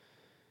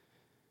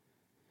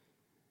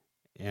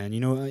 And,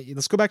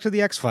 let's go back to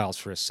the X-Files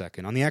for a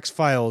second. On the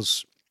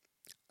X-Files,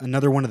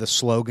 another one of the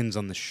slogans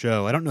on the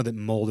show, I don't know that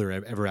Mulder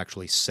ever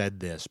actually said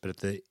this,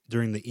 but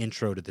during the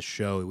intro to the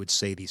show, it would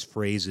say these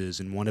phrases,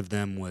 and one of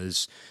them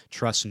was,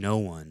 trust no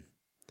one.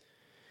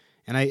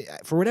 And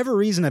for whatever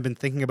reason, I've been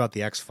thinking about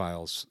the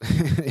X-Files,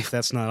 if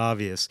that's not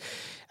obvious.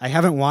 I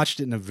haven't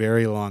watched it in a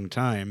very long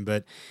time,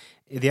 but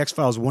the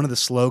X-Files, one of the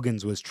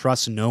slogans was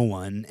trust no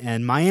one,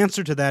 and my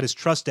answer to that is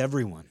trust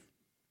everyone.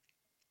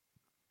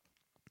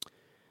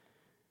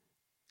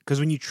 Because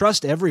when you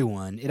trust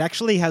everyone, it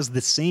actually has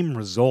the same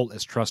result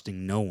as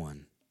trusting no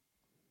one.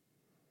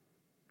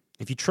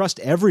 If you trust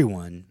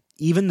everyone,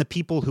 even the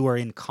people who are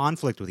in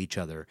conflict with each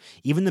other,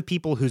 even the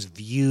people whose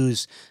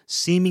views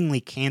seemingly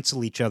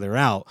cancel each other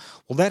out,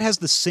 well, that has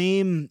the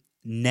same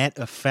net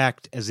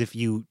effect as if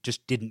you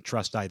just didn't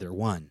trust either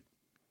one.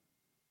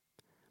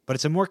 But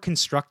it's a more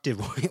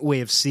constructive way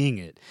of seeing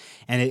it,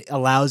 and it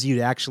allows you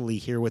to actually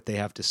hear what they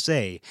have to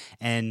say.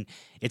 And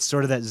it's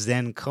sort of that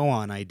Zen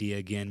koan idea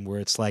again,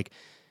 where it's like,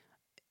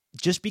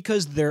 just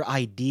because their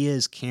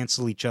ideas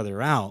cancel each other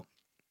out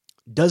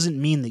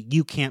doesn't mean that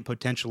you can't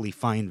potentially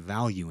find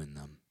value in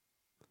them.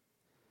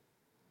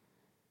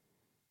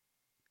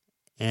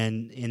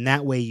 And in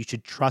that way, you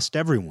should trust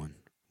everyone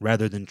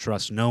rather than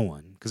trust no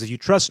one. Because if you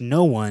trust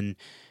no one,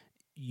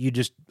 you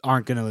just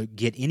aren't going to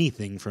get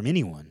anything from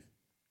anyone.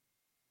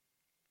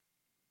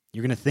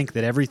 You're going to think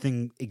that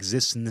everything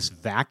exists in this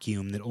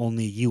vacuum that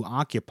only you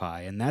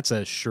occupy, and that's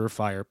a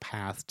surefire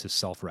path to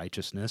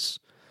self-righteousness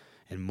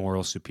and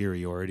moral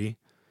superiority.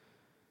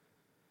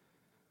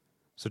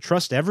 So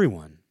trust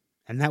everyone.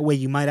 And that way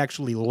you might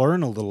actually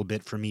learn a little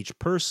bit from each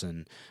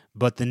person,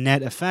 but the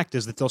net effect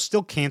is that they'll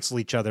still cancel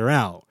each other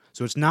out.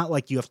 So it's not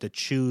like you have to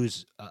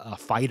choose a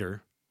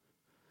fighter.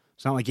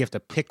 It's not like you have to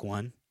pick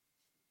one.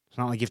 It's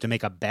not like you have to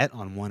make a bet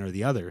on one or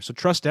the other. So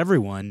trust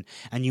everyone,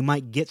 and you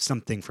might get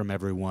something from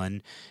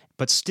everyone,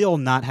 but still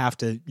not have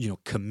to,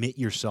 commit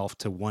yourself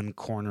to one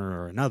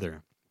corner or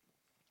another.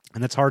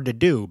 And that's hard to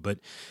do, but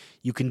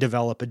you can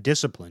develop a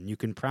discipline. You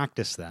can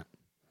practice that.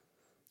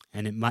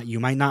 And you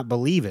might not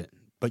believe it,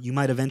 but you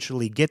might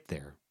eventually get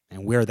there.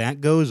 And where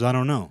that goes, I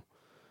don't know.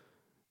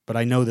 But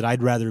I know that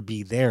I'd rather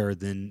be there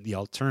than the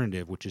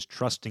alternative, which is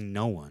trusting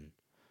no one.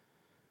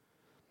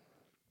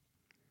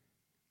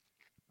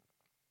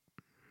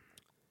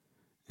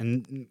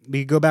 And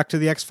we go back to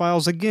the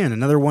X-Files again.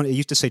 Another one, it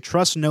used to say,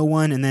 trust no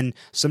one, and then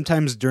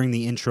sometimes during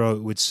the intro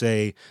it would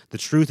say, the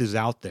truth is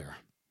out there.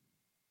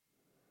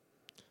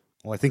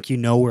 Well, I think you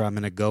know where I'm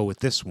going to go with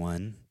this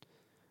one.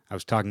 I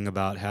was talking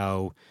about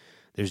how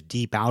there's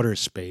deep outer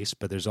space,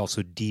 but there's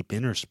also deep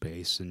inner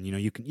space. And,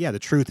 the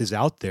truth is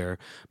out there,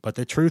 but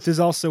the truth is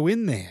also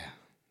in there.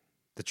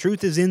 The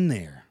truth is in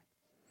there.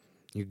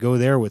 You go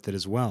there with it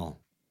as well.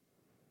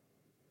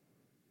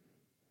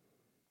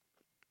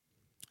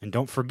 And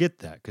don't forget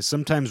that, because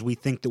sometimes we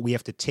think that we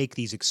have to take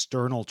these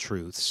external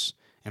truths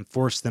and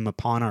force them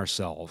upon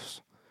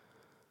ourselves,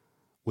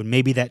 when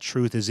maybe that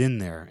truth is in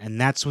there.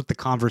 And that's what the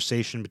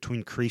conversation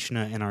between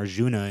Krishna and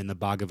Arjuna in the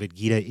Bhagavad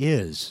Gita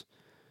is.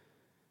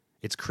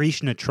 It's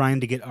Krishna trying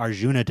to get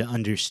Arjuna to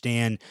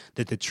understand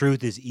that the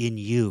truth is in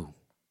you.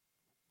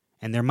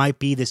 And there might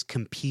be this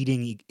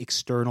competing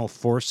external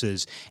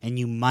forces, and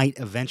you might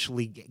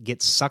eventually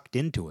get sucked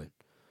into it.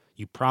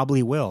 You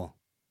probably will,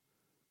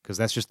 because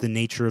that's just the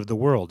nature of the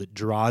world. It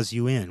draws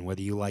you in,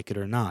 whether you like it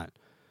or not.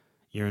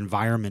 Your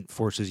environment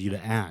forces you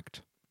to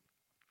act.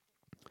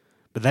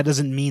 But that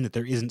doesn't mean that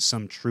there isn't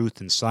some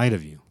truth inside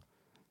of you.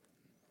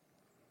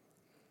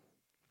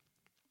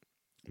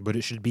 But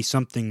it should be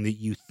something that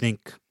you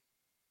think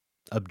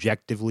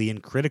objectively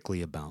and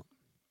critically about.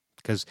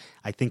 Because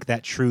I think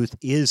that truth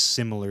is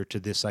similar to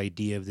this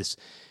idea of this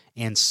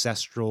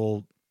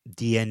ancestral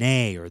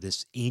DNA or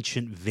this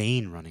ancient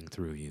vein running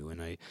through you.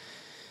 And I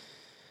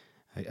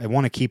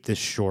want to keep this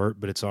short,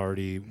 but it's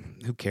already,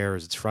 who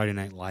cares? It's Friday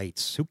Night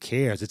Lights. Who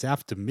cares? It's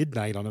after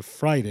midnight on a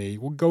Friday.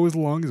 We'll go as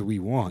long as we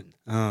want.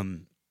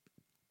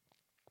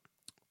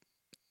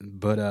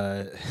 But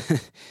I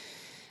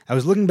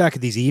was looking back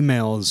at these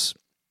emails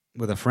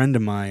with a friend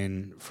of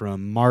mine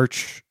from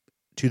March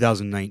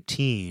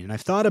 2019, and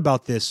I've thought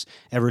about this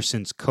ever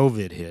since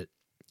COVID hit.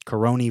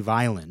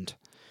 Coronavirus.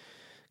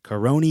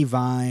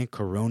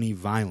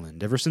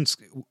 Ever since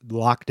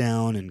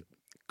lockdown and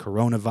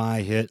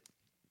coronavirus hit,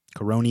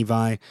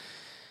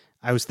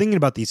 I was thinking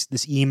about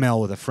this email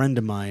with a friend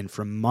of mine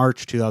from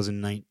March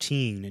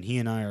 2019, and he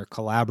and I are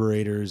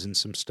collaborators and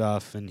some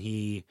stuff, and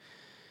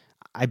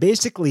I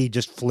basically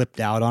just flipped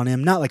out on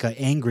him, not like an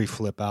angry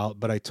flip out,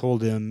 but I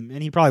told him,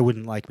 and he probably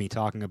wouldn't like me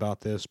talking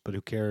about this, but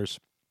who cares?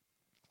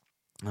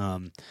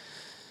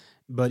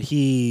 But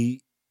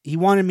he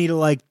wanted me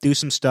to do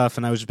some stuff,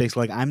 and I was just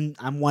basically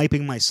I'm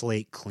wiping my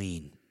slate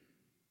clean.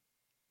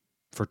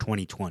 for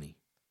 2020.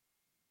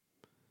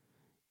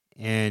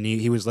 And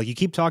he was like, you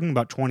keep talking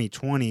about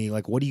 2020,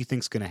 like, what do you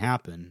think's going to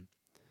happen?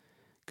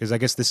 Because I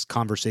guess this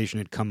conversation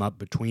had come up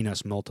between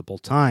us multiple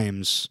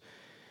times.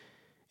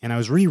 And I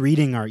was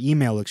rereading our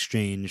email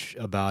exchange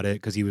about it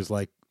because he was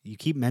like, you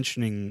keep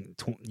mentioning,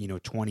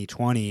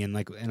 2020. And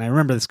I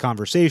remember this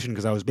conversation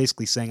because I was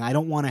basically saying, I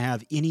don't want to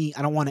add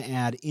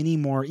any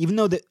more, even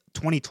though that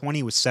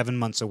 2020 was 7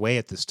 months away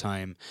at this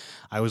time.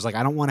 I was like,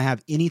 I don't want to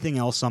have anything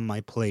else on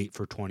my plate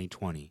for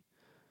 2020.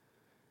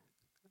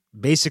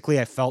 Basically,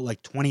 I felt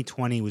like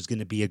 2020 was going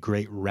to be a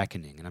great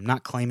reckoning. And I'm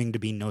not claiming to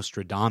be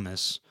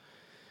Nostradamus,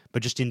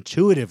 but just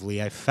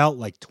intuitively, I felt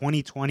like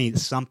 2020,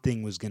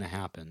 something was going to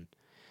happen.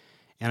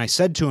 And I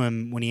said to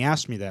him when he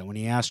asked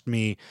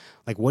me,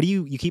 like, what do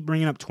you keep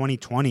bringing up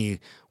 2020,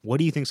 what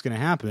do you think's going to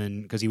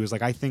happen? Because he was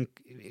like, I think,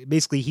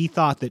 basically he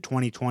thought that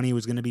 2020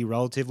 was going to be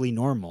relatively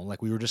normal.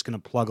 Like we were just going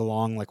to plug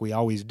along like we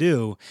always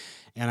do.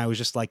 And I was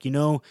just like,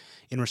 in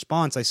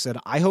response, I said,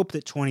 I hope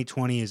that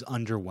 2020 is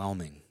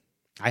underwhelming.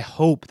 I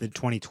hope that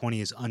 2020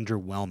 is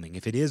underwhelming.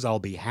 If it is, I'll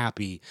be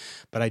happy.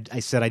 But I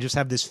said, I just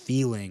have this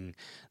feeling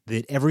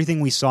that everything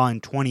we saw in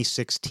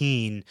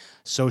 2016,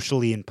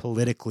 socially and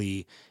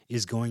politically,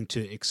 is going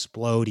to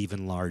explode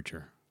even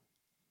larger.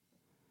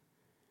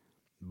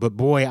 But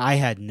boy, I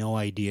had no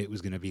idea it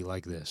was going to be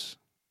like this.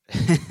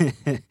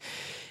 I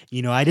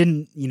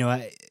didn't,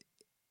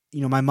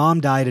 my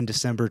mom died in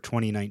December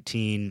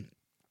 2019.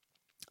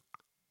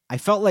 I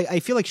feel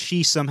like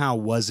she somehow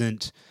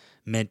wasn't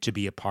meant to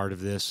be a part of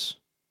this.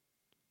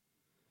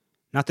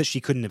 Not that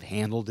she couldn't have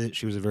handled it.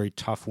 She was a very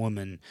tough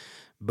woman.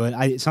 But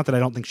it's not that I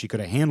don't think she could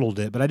have handled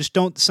it, but I just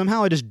don't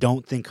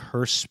think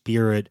her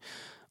spirit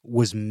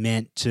was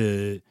meant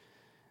to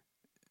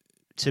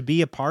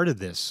be a part of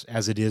this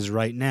as it is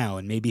right now.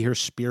 And maybe her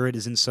spirit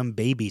is in some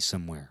baby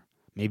somewhere.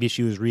 Maybe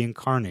she was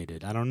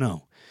reincarnated. I don't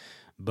know.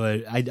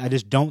 But I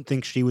just don't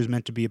think she was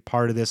meant to be a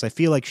part of this. I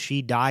feel like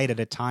she died at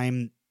a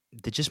time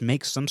that just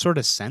makes some sort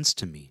of sense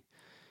to me.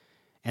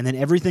 And then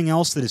everything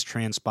else that has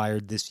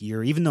transpired this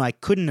year, even though I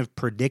couldn't have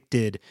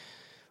predicted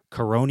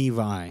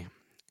coronavirus,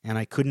 and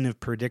I couldn't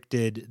have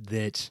predicted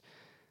that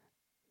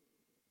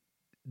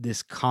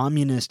this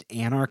communist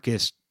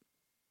anarchist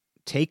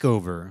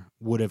takeover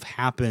would have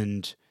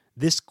happened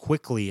this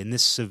quickly and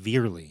this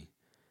severely.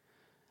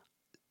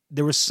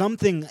 There was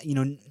something,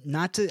 I'm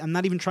not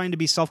even trying to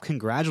be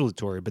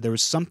self-congratulatory, but there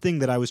was something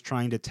that I was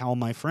trying to tell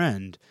my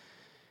friend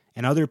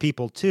and other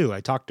people too.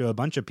 I talked to a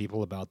bunch of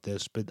people about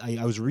this, but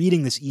I was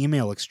reading this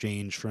email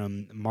exchange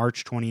from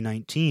March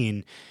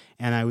 2019,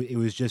 and I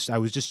was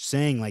just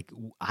saying, like,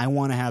 I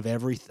want to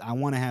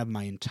have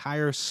my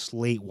entire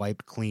slate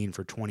wiped clean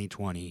for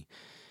 2020,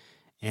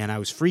 and I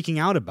was freaking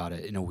out about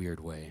it in a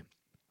weird way.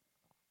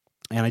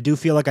 And I do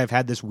feel like I've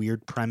had this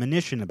weird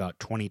premonition about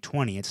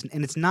 2020.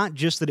 It's not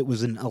just that it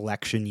was an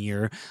election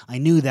year. I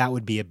knew that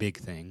would be a big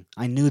thing.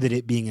 I knew that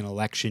it being an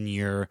election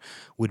year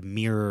would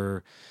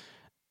mirror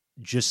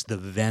just the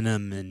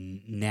venom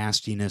and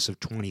nastiness of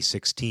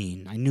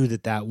 2016. I knew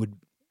that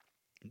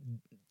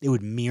it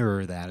would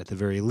mirror that at the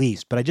very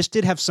least. But I just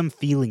did have some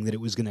feeling that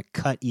it was going to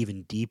cut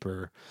even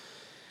deeper.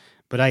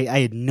 But I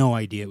had no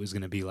idea it was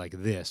going to be like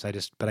this. I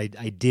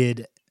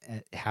did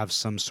have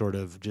some sort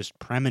of just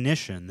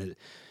premonition that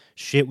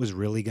shit was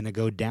really going to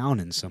go down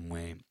in some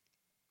way.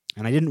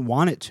 And I didn't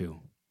want it to.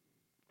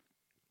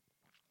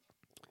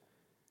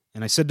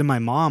 And I said to my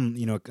mom,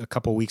 a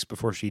couple weeks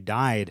before she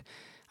died,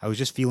 I was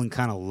just feeling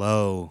kind of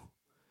low.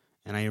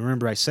 And I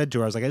remember I said to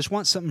her, I was like, I just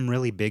want something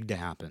really big to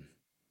happen.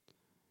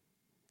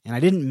 And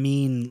I didn't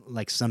mean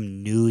like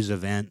some news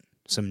event,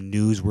 some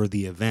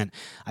newsworthy event.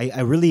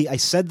 I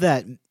said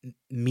that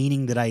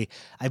meaning that I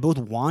both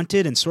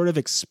wanted and sort of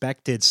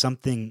expected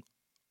something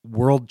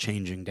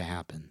world-changing to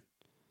happen.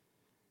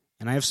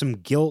 And I have some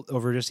guilt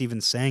over just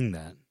even saying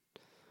that.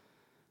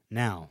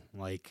 Now,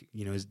 I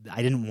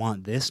didn't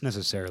want this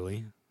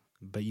necessarily,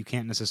 but you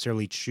can't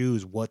necessarily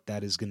choose what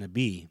that is going to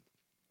be.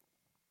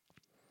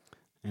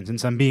 And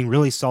since I'm being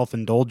really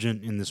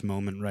self-indulgent in this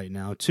moment right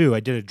now, too, I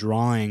did a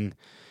drawing,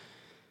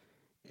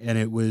 and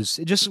it was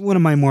just one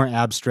of my more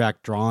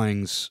abstract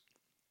drawings,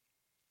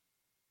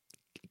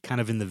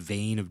 kind of in the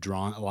vein of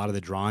drawing a lot of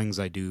the drawings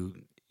I do,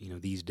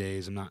 these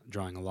days. I'm not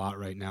drawing a lot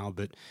right now,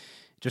 but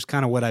just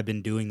kind of what I've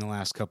been doing the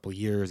last couple of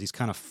years, these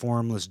kind of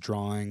formless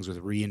drawings with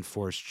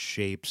reinforced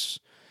shapes.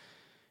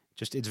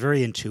 It's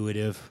very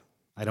intuitive.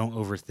 I don't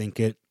overthink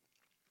it.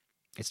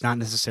 It's not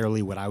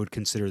necessarily what I would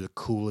consider the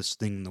coolest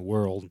thing in the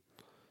world,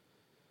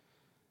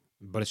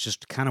 but it's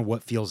just kind of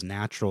what feels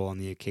natural on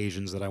the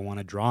occasions that I want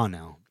to draw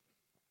now.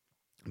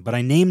 But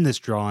I named this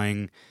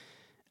drawing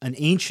An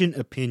Ancient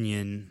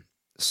Opinion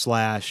 /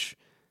 The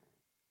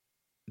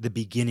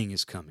Beginning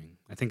is Coming.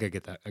 I think I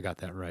got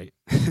that right.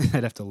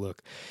 I'd have to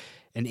look.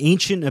 An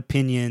Ancient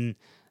Opinion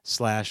 /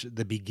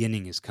 The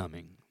Beginning is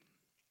Coming.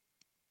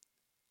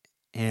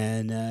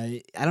 And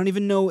I don't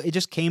even know, it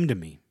just came to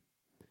me.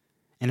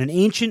 And an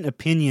ancient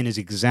opinion is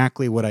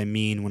exactly what I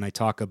mean when I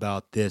talk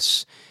about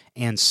this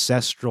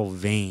ancestral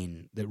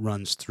vein that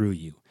runs through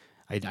you.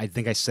 I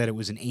think I said it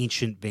was an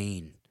ancient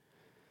vein.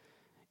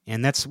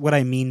 And that's what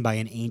I mean by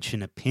an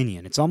ancient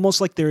opinion. It's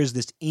almost like there is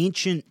this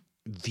ancient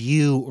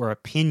view or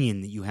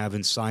opinion that you have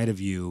inside of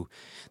you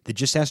that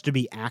just has to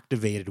be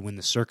activated when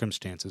the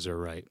circumstances are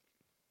right.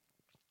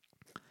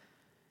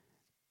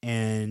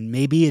 And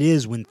maybe it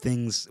is when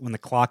the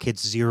clock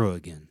hits zero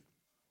again.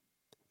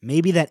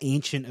 Maybe that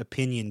ancient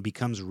opinion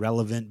becomes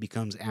relevant,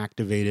 becomes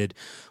activated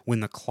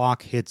when the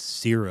clock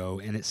hits zero,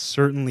 and it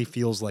certainly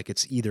feels like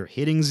it's either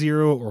hitting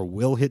zero or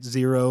will hit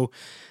zero.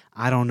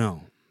 I don't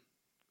know.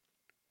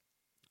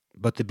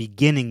 But the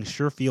beginning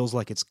sure feels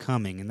like it's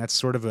coming, and that's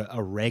sort of a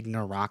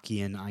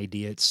Ragnarokian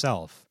idea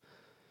itself,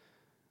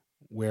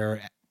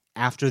 where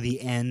after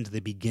the end, the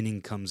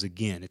beginning comes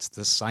again. It's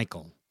the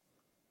cycle.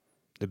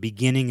 The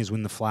beginning is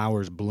when the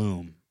flowers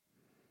bloom.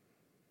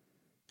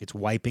 It's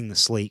wiping the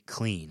slate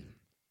clean.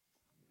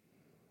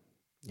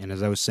 And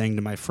as I was saying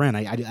to my friend,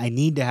 I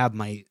need to have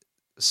my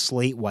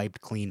slate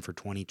wiped clean for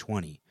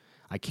 2020.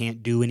 I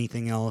can't do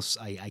anything else.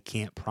 I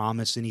can't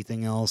promise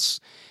anything else.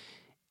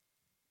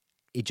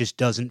 It just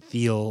doesn't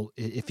feel,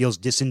 it feels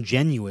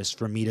disingenuous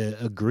for me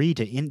to agree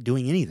to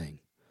doing anything.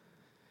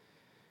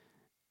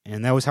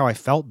 And that was how I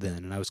felt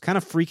then, and I was kind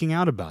of freaking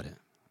out about it.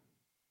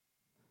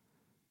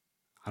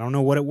 I don't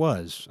know what it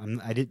was.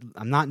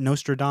 I'm not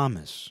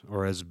Nostradamus,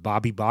 or as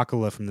Bobby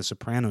Bacala from The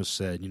Sopranos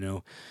said,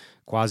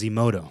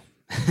 Quasimodo.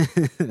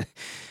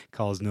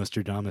 Calls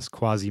Nostradamus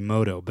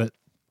Quasimodo. But,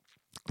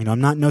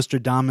 I'm not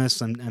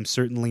Nostradamus. I'm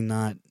certainly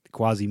not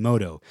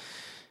Quasimodo.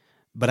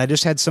 But I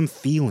just had some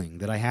feeling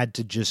that I had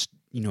to just,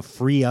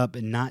 free up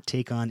and not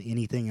take on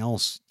anything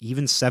else,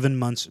 even 7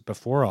 months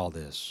before all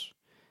this.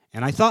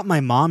 And I thought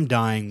my mom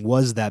dying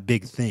was that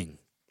big thing.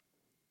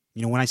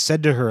 When I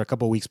said to her a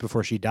couple of weeks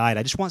before she died,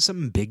 I just want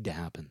something big to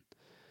happen.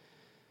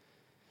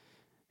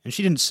 And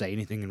she didn't say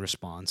anything in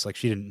response.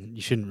 Like,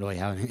 you shouldn't really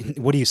have any,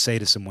 what do you say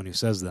to someone who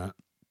says that?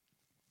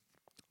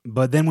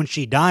 But then when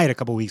she died a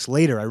couple of weeks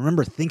later, I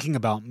remember thinking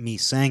about me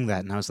saying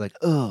that, and I was like,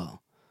 oh,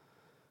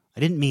 I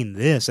didn't mean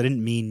this. I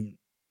didn't mean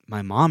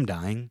my mom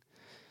dying.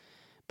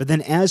 But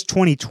then as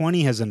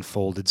 2020 has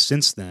unfolded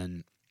since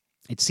then,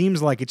 it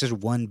seems like it's just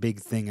one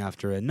big thing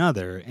after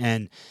another.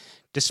 And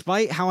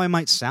despite how I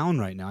might sound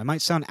right now, I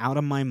might sound out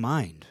of my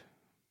mind.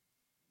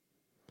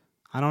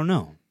 I don't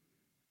know.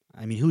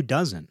 I mean, who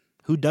doesn't?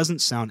 Who doesn't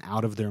sound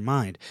out of their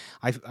mind?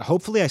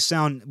 Hopefully I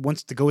sound,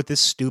 once to go with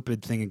this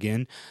stupid thing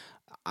again,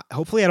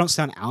 hopefully I don't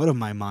sound out of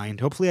my mind.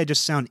 Hopefully I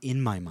just sound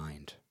in my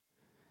mind.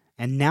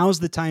 And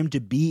now's the time to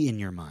be in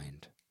your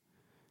mind.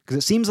 Because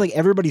it seems like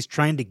everybody's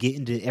trying to get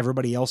into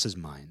everybody else's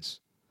minds.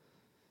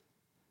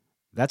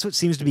 That's what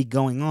seems to be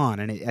going on,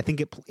 and I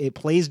think it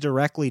plays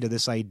directly to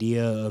this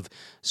idea of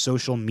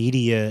social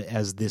media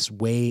as this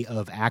way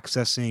of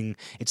accessing.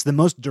 It's the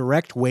most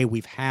direct way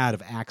we've had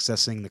of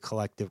accessing the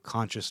collective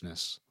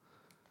consciousness.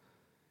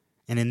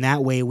 And in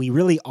that way, we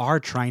really are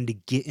trying to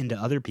get into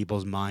other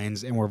people's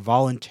minds, and we're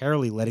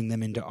voluntarily letting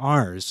them into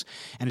ours.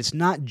 And it's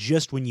not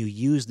just when you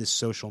use this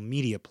social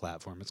media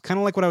platform. It's kind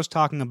of like what I was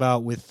talking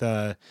about with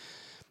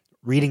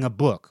reading a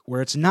book, where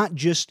it's not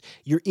just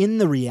you're in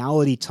the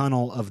reality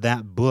tunnel of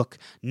that book,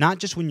 not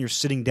just when you're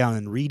sitting down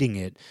and reading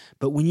it,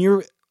 but when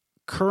you're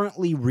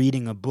currently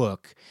reading a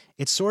book,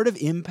 it sort of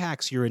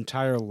impacts your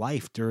entire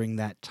life during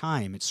that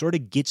time. It sort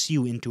of gets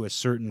you into a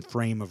certain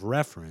frame of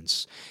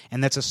reference.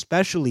 And that's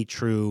especially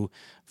true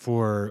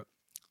for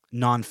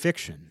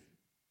nonfiction.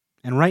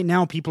 And right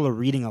now, people are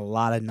reading a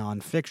lot of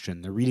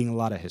nonfiction. They're reading a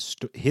lot of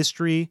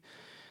history.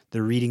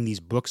 They're reading these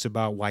books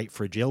about white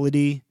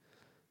fragility.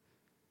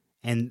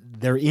 And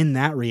they're in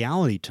that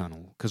reality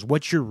tunnel because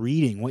what you're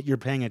reading, what you're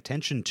paying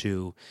attention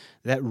to,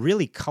 that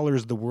really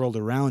colors the world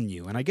around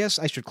you. And I guess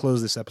I should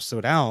close this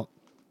episode out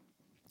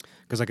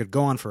because I could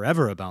go on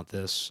forever about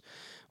this.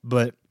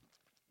 But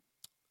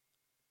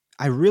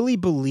I really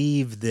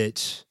believe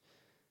that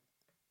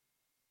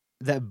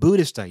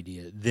Buddhist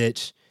idea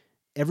that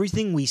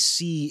everything we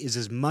see is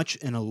as much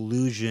an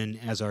illusion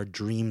as our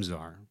dreams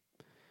are.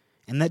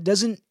 And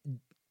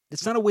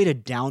it's not a way to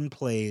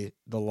downplay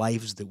the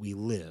lives that we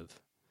live.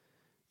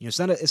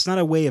 It's not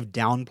a way of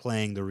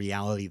downplaying the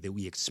reality that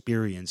we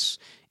experience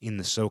in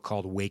the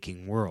so-called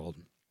waking world.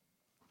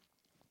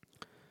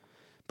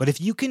 But if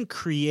you can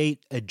create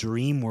a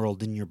dream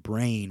world in your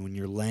brain when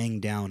you're laying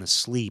down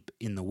asleep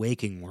in the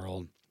waking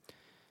world,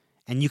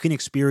 and you can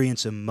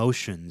experience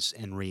emotions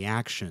and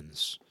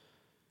reactions,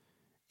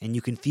 and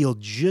you can feel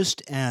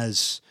just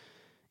as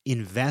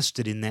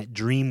invested in that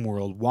dream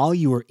world while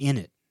you are in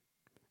it,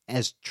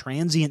 as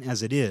transient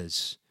as it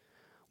is,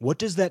 what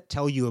does that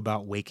tell you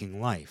about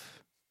waking life?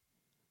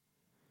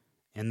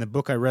 And the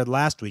book I read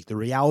last week, the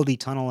reality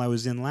tunnel I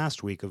was in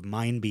last week of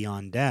Mind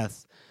Beyond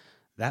Death,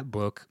 that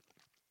book,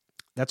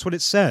 that's what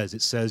it says.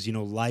 It says,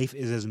 life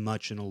is as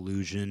much an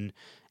illusion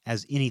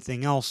as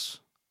anything else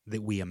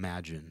that we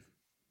imagine.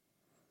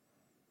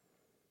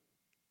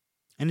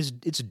 And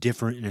it's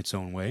different in its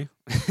own way.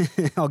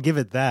 I'll give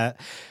it that.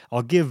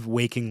 I'll give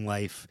waking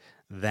life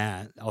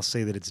that. I'll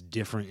say that it's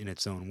different in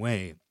its own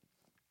way.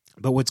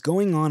 But what's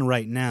going on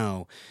right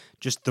now,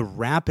 just the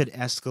rapid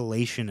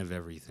escalation of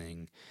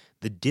everything,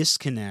 the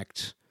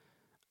disconnect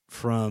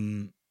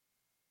from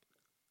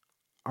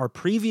our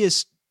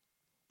previous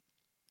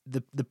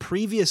the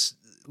previous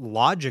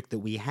logic that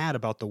we had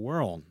about the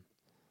world.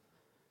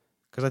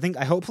 Because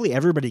hopefully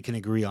everybody can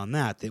agree on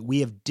that we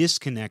have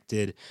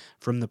disconnected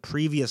from the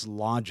previous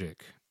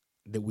logic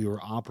that we were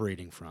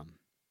operating from,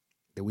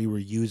 that we were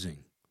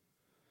using.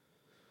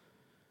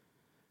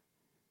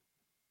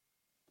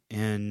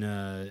 And,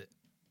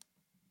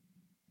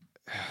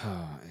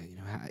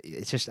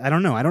 it's just, I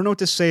don't know. I don't know what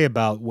to say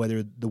about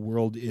whether the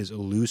world is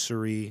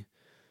illusory,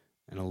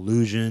 an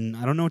illusion.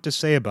 I don't know what to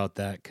say about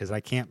that because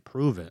I can't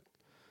prove it.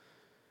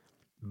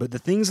 But the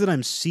things that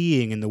I'm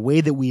seeing and the way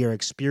that we are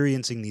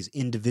experiencing these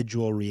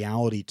individual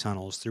reality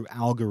tunnels through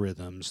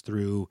algorithms,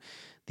 through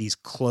these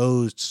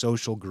closed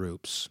social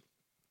groups,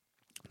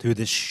 through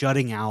this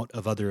shutting out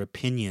of other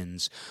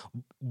opinions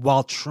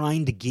while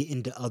trying to get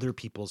into other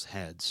people's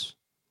heads.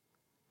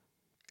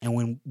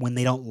 And when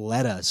they don't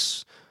let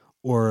us,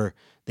 or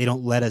they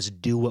don't let us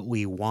do what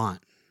we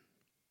want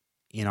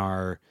in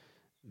our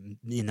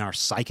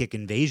psychic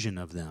invasion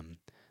of them,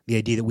 the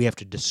idea that we have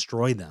to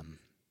destroy them.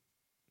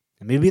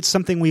 And maybe it's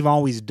something we've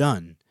always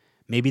done.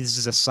 Maybe this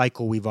is a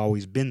cycle we've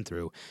always been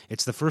through.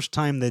 It's the first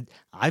time that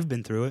I've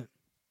been through it.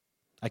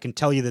 I can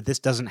tell you that this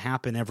doesn't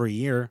happen every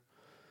year.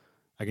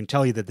 I can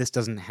tell you that this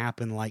doesn't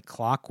happen like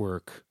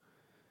clockwork,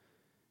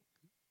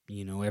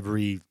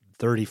 every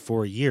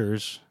 34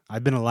 years.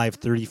 I've been alive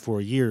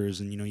 34 years,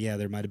 and,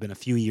 there might have been a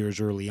few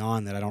years early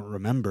on that I don't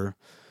remember.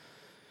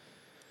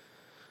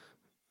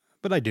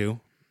 But I do.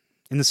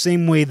 In the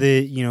same way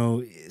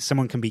that,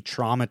 someone can be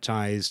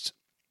traumatized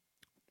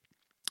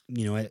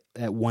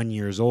at 1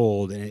 year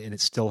old, and it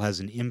still has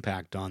an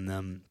impact on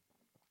them.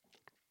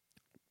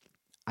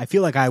 I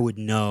feel like I would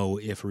know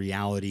if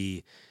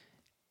reality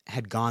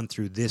had gone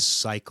through this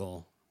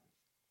cycle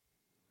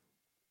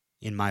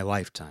in my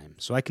lifetime.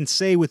 So I can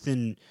say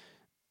within,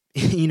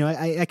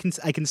 I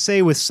can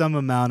say with some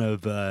amount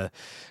of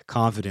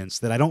confidence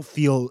that I don't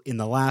feel in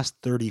the last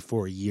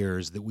 34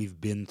 years that we've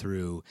been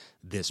through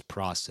this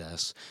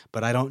process,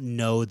 but I don't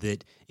know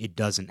that it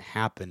doesn't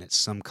happen at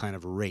some kind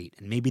of rate.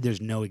 And maybe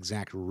there's no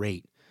exact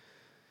rate.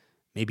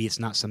 Maybe it's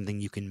not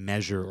something you can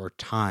measure or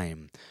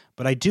time,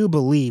 but I do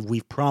believe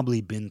we've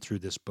probably been through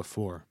this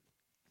before.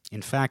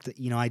 In fact,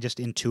 I just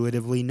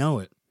intuitively know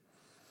it.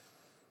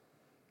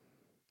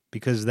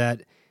 Because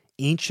that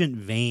ancient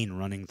vein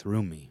running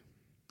through me,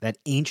 that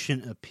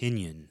ancient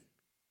opinion,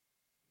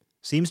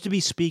 seems to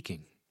be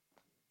speaking.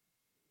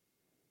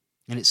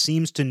 And it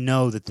seems to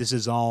know that this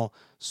is all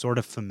sort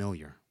of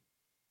familiar.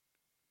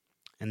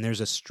 And there's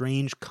a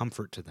strange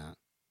comfort to that.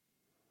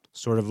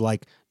 Sort of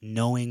like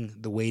knowing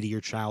the way to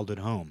your childhood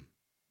home.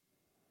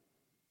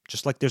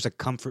 Just like there's a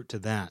comfort to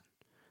that.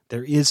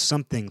 There is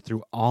something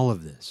through all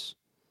of this.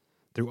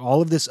 Through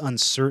all of this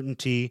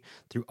uncertainty,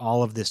 through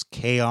all of this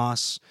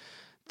chaos,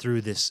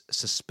 through this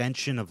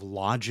suspension of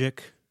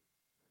logic,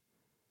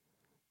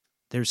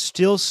 there's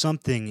still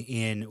something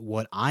in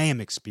what I am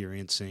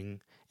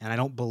experiencing, and I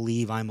don't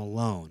believe I'm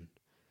alone.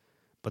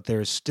 But there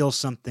is still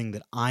something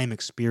that I'm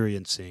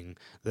experiencing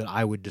that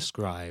I would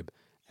describe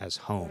as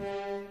home.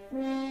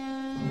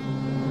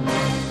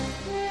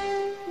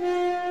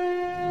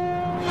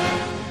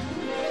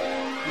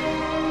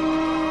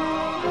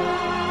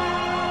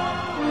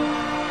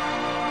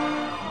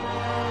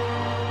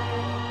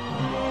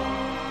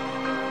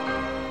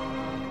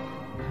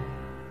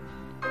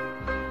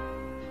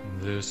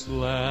 This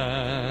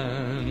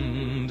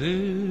land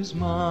is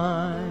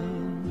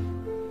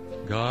mine.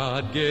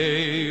 God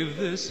gave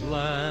this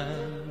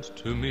land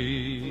to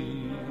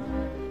me.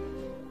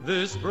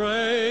 This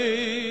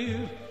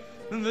brave,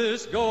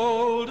 this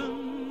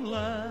golden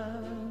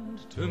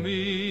land to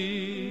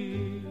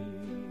me.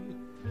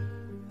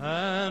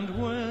 And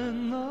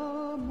when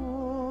the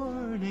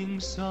morning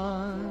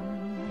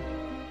sun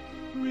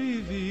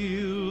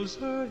reveals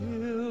her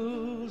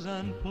hills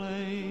and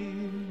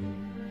plains,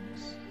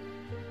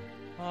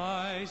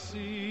 I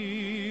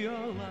see a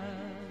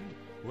land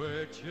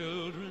where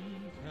children